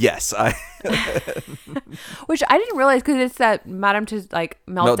 yes. Which I didn't realize because it's that Madame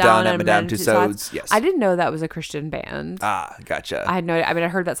Meltdown at and Madame Tussauds. Yes. I didn't know that was a Christian band. Gotcha. I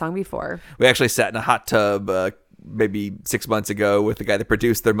heard that song before. We actually sat in a hot tub maybe 6 months ago with the guy that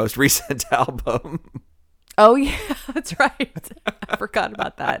produced their most recent album. Oh, yeah, that's right. I forgot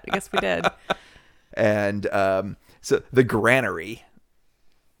about that. I guess we did. And so the Granary,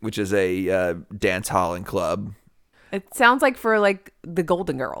 which is a dance hall and club. It sounds like for like the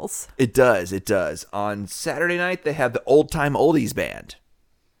Golden Girls. It does. On Saturday night, they have the Old Time Oldies band.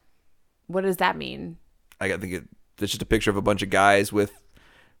 What does that mean? I think it's just a picture of a bunch of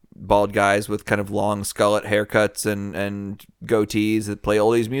bald guys with kind of long skullet haircuts and goatees that play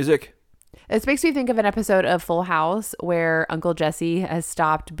oldies music. This makes me think of an episode of Full House where Uncle Jesse has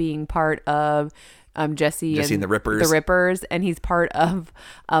stopped being part of Jesse and the Rippers. And he's part of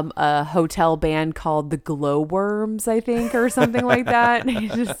a hotel band called the Glowworms, I think, or something like that.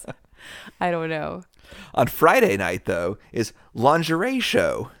 I don't know. On Friday night, though, is Lingerie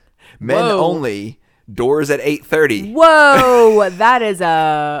Show. Men Whoa. only, doors at 8:30. Whoa, that is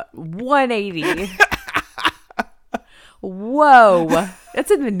a 180. Whoa.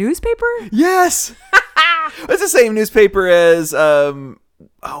 That's in the newspaper? Yes. It's the same newspaper as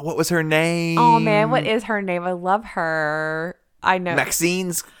what was her name? Oh man, what is her name? I love her. I know.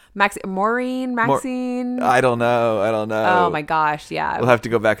 Maureen. I don't know. Oh my gosh, yeah. We'll have to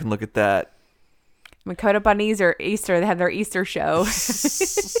go back and look at that. Dakota Bunnies or Easter, they have their Easter show.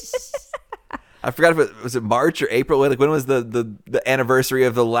 I forgot if it was March or April. Like, when was the anniversary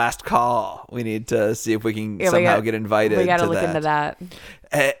of the last call? We need to see if we can somehow get invited. We got to look into that.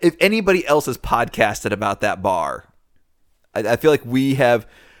 If anybody else has podcasted about that bar, I feel like we have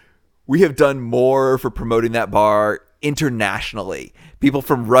done more for promoting that bar internationally. People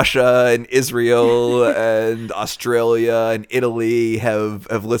from Russia and Israel and Australia and Italy have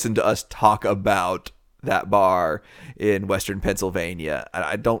listened to us talk about that bar in Western Pennsylvania.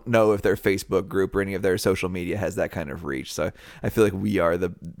 I don't know if their Facebook group or any of their social media has that kind of reach. So I feel like we are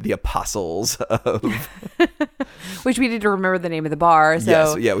the apostles of... Which we need to remember the name of the bar. So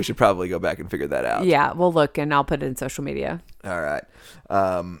yes, yeah, we should probably go back and figure that out. Yeah, we'll look and I'll put it in social media. All right.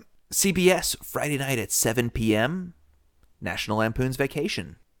 CBS, Friday night at 7 p.m., National Lampoon's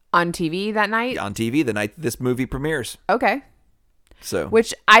Vacation. On TV that night? On TV the night this movie premieres. Okay. So,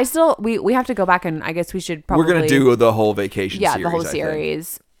 which I still we have to go back and I guess we should probably... We're gonna do the whole vacation series. Yeah, the whole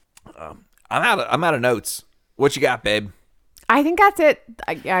series. I'm out of notes. What you got, babe? I think that's it.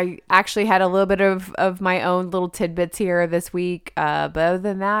 I actually had a little bit of my own little tidbits here this week. But other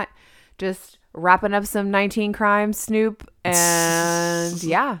than that, just wrapping up some 19 Crimes Snoop, and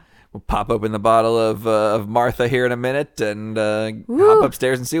yeah. We'll pop open the bottle of Martha here in a minute and hop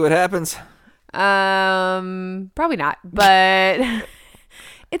upstairs and see what happens. Probably not, but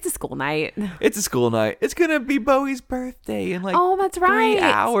it's a school night. It's a school night. It's gonna be Bowie's birthday in that's right. 3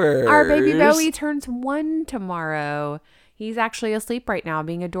 hours. Our baby Bowie turns 1 tomorrow. He's actually asleep right now,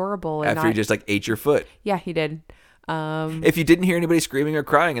 being adorable. After he just ate your foot. Yeah, he did. If you didn't hear anybody screaming or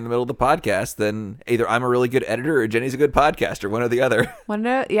crying in the middle of the podcast, then either I'm a really good editor or Jenny's a good podcaster, one or the other.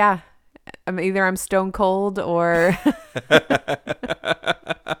 Yeah. I'm stone cold or...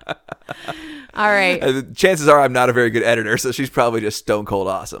 All right. Chances are I'm not a very good editor, so she's probably just stone cold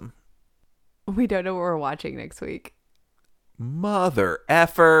awesome. We don't know what we're watching next week. Mother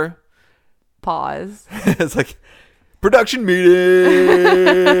effer. Pause. It's like, production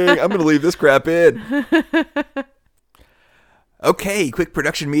meeting. I'm going to leave this crap in. Okay, quick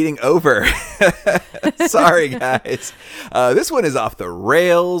production meeting over. Sorry, guys. This one is off the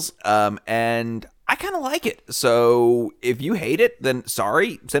rails, and I kind of like it. So if you hate it, then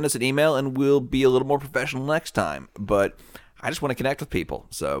sorry. Send us an email, and we'll be a little more professional next time. But I just want to connect with people.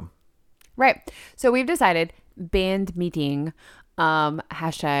 So right. So we've decided band meeting,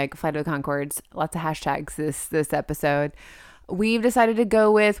 hashtag Flight of the Conchords. Lots of hashtags this episode. We've decided to go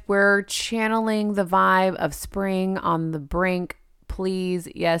with, we're channeling the vibe of spring on the brink. Please,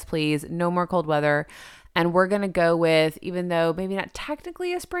 yes, please. No more cold weather. And we're going to go with, even though maybe not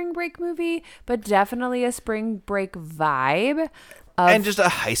technically a spring break movie, but definitely a spring break vibe. And just a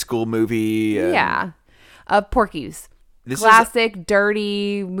high school movie. Yeah. Of Porky's. Classic,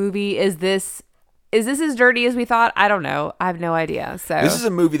 dirty movie. Is this as dirty as we thought? I don't know. I have no idea. So this is a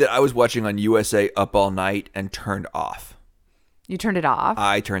movie that I was watching on USA Up All Night and turned off. You turned it off.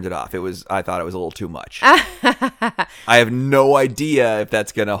 I turned it off. I thought it was a little too much. I have no idea if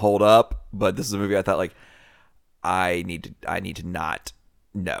that's gonna hold up, but this is a movie I thought like I need to not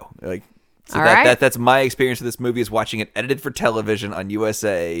know. Like so all right. that's my experience with this movie is watching it edited for television on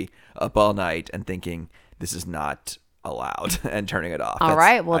USA up all night and thinking this is not allowed and turning it off. All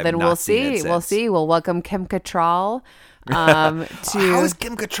right. Well, I've then not we'll seen it see. We'll since. see. We'll welcome Kim Cattrall to. How is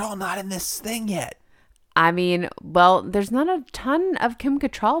Kim Cattrall not in this thing yet? I mean, well, there's not a ton of Kim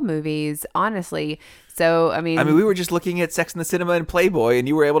Cattrall movies, honestly. So, I mean, we were just looking at Sex in the Cinema and Playboy, and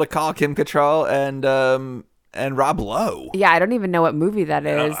you were able to call Kim Cattrall and Rob Lowe. yeah, I don't even know what movie that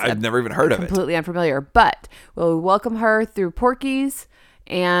is. I've never even heard of it. Completely unfamiliar. But we'll welcome her through Porky's.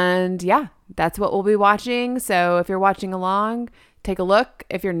 And yeah, that's what we'll be watching. So if you're watching along, take a look.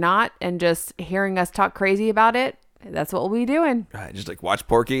 If you're not and just hearing us talk crazy about it, that's what we'll be doing. Right, just like watch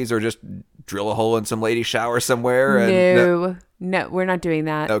Porky's or just drill a hole in some lady's shower somewhere. And No, we're not doing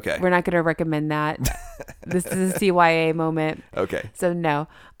that. Okay. We're not going to recommend that. This is a CYA moment. Okay. So no.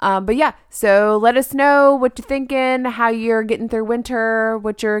 But yeah, so let us know what you're thinking, how you're getting through winter,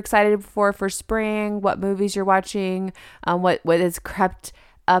 what you're excited for spring, what movies you're watching, what has crept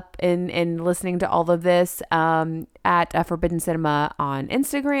up in listening to all of this at Forbidden Cinema on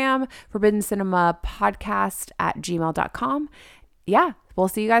Instagram, Forbidden Cinema Podcast at gmail.com. Yeah, we'll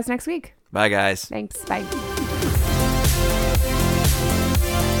see you guys next week. Bye, guys. Thanks. Bye.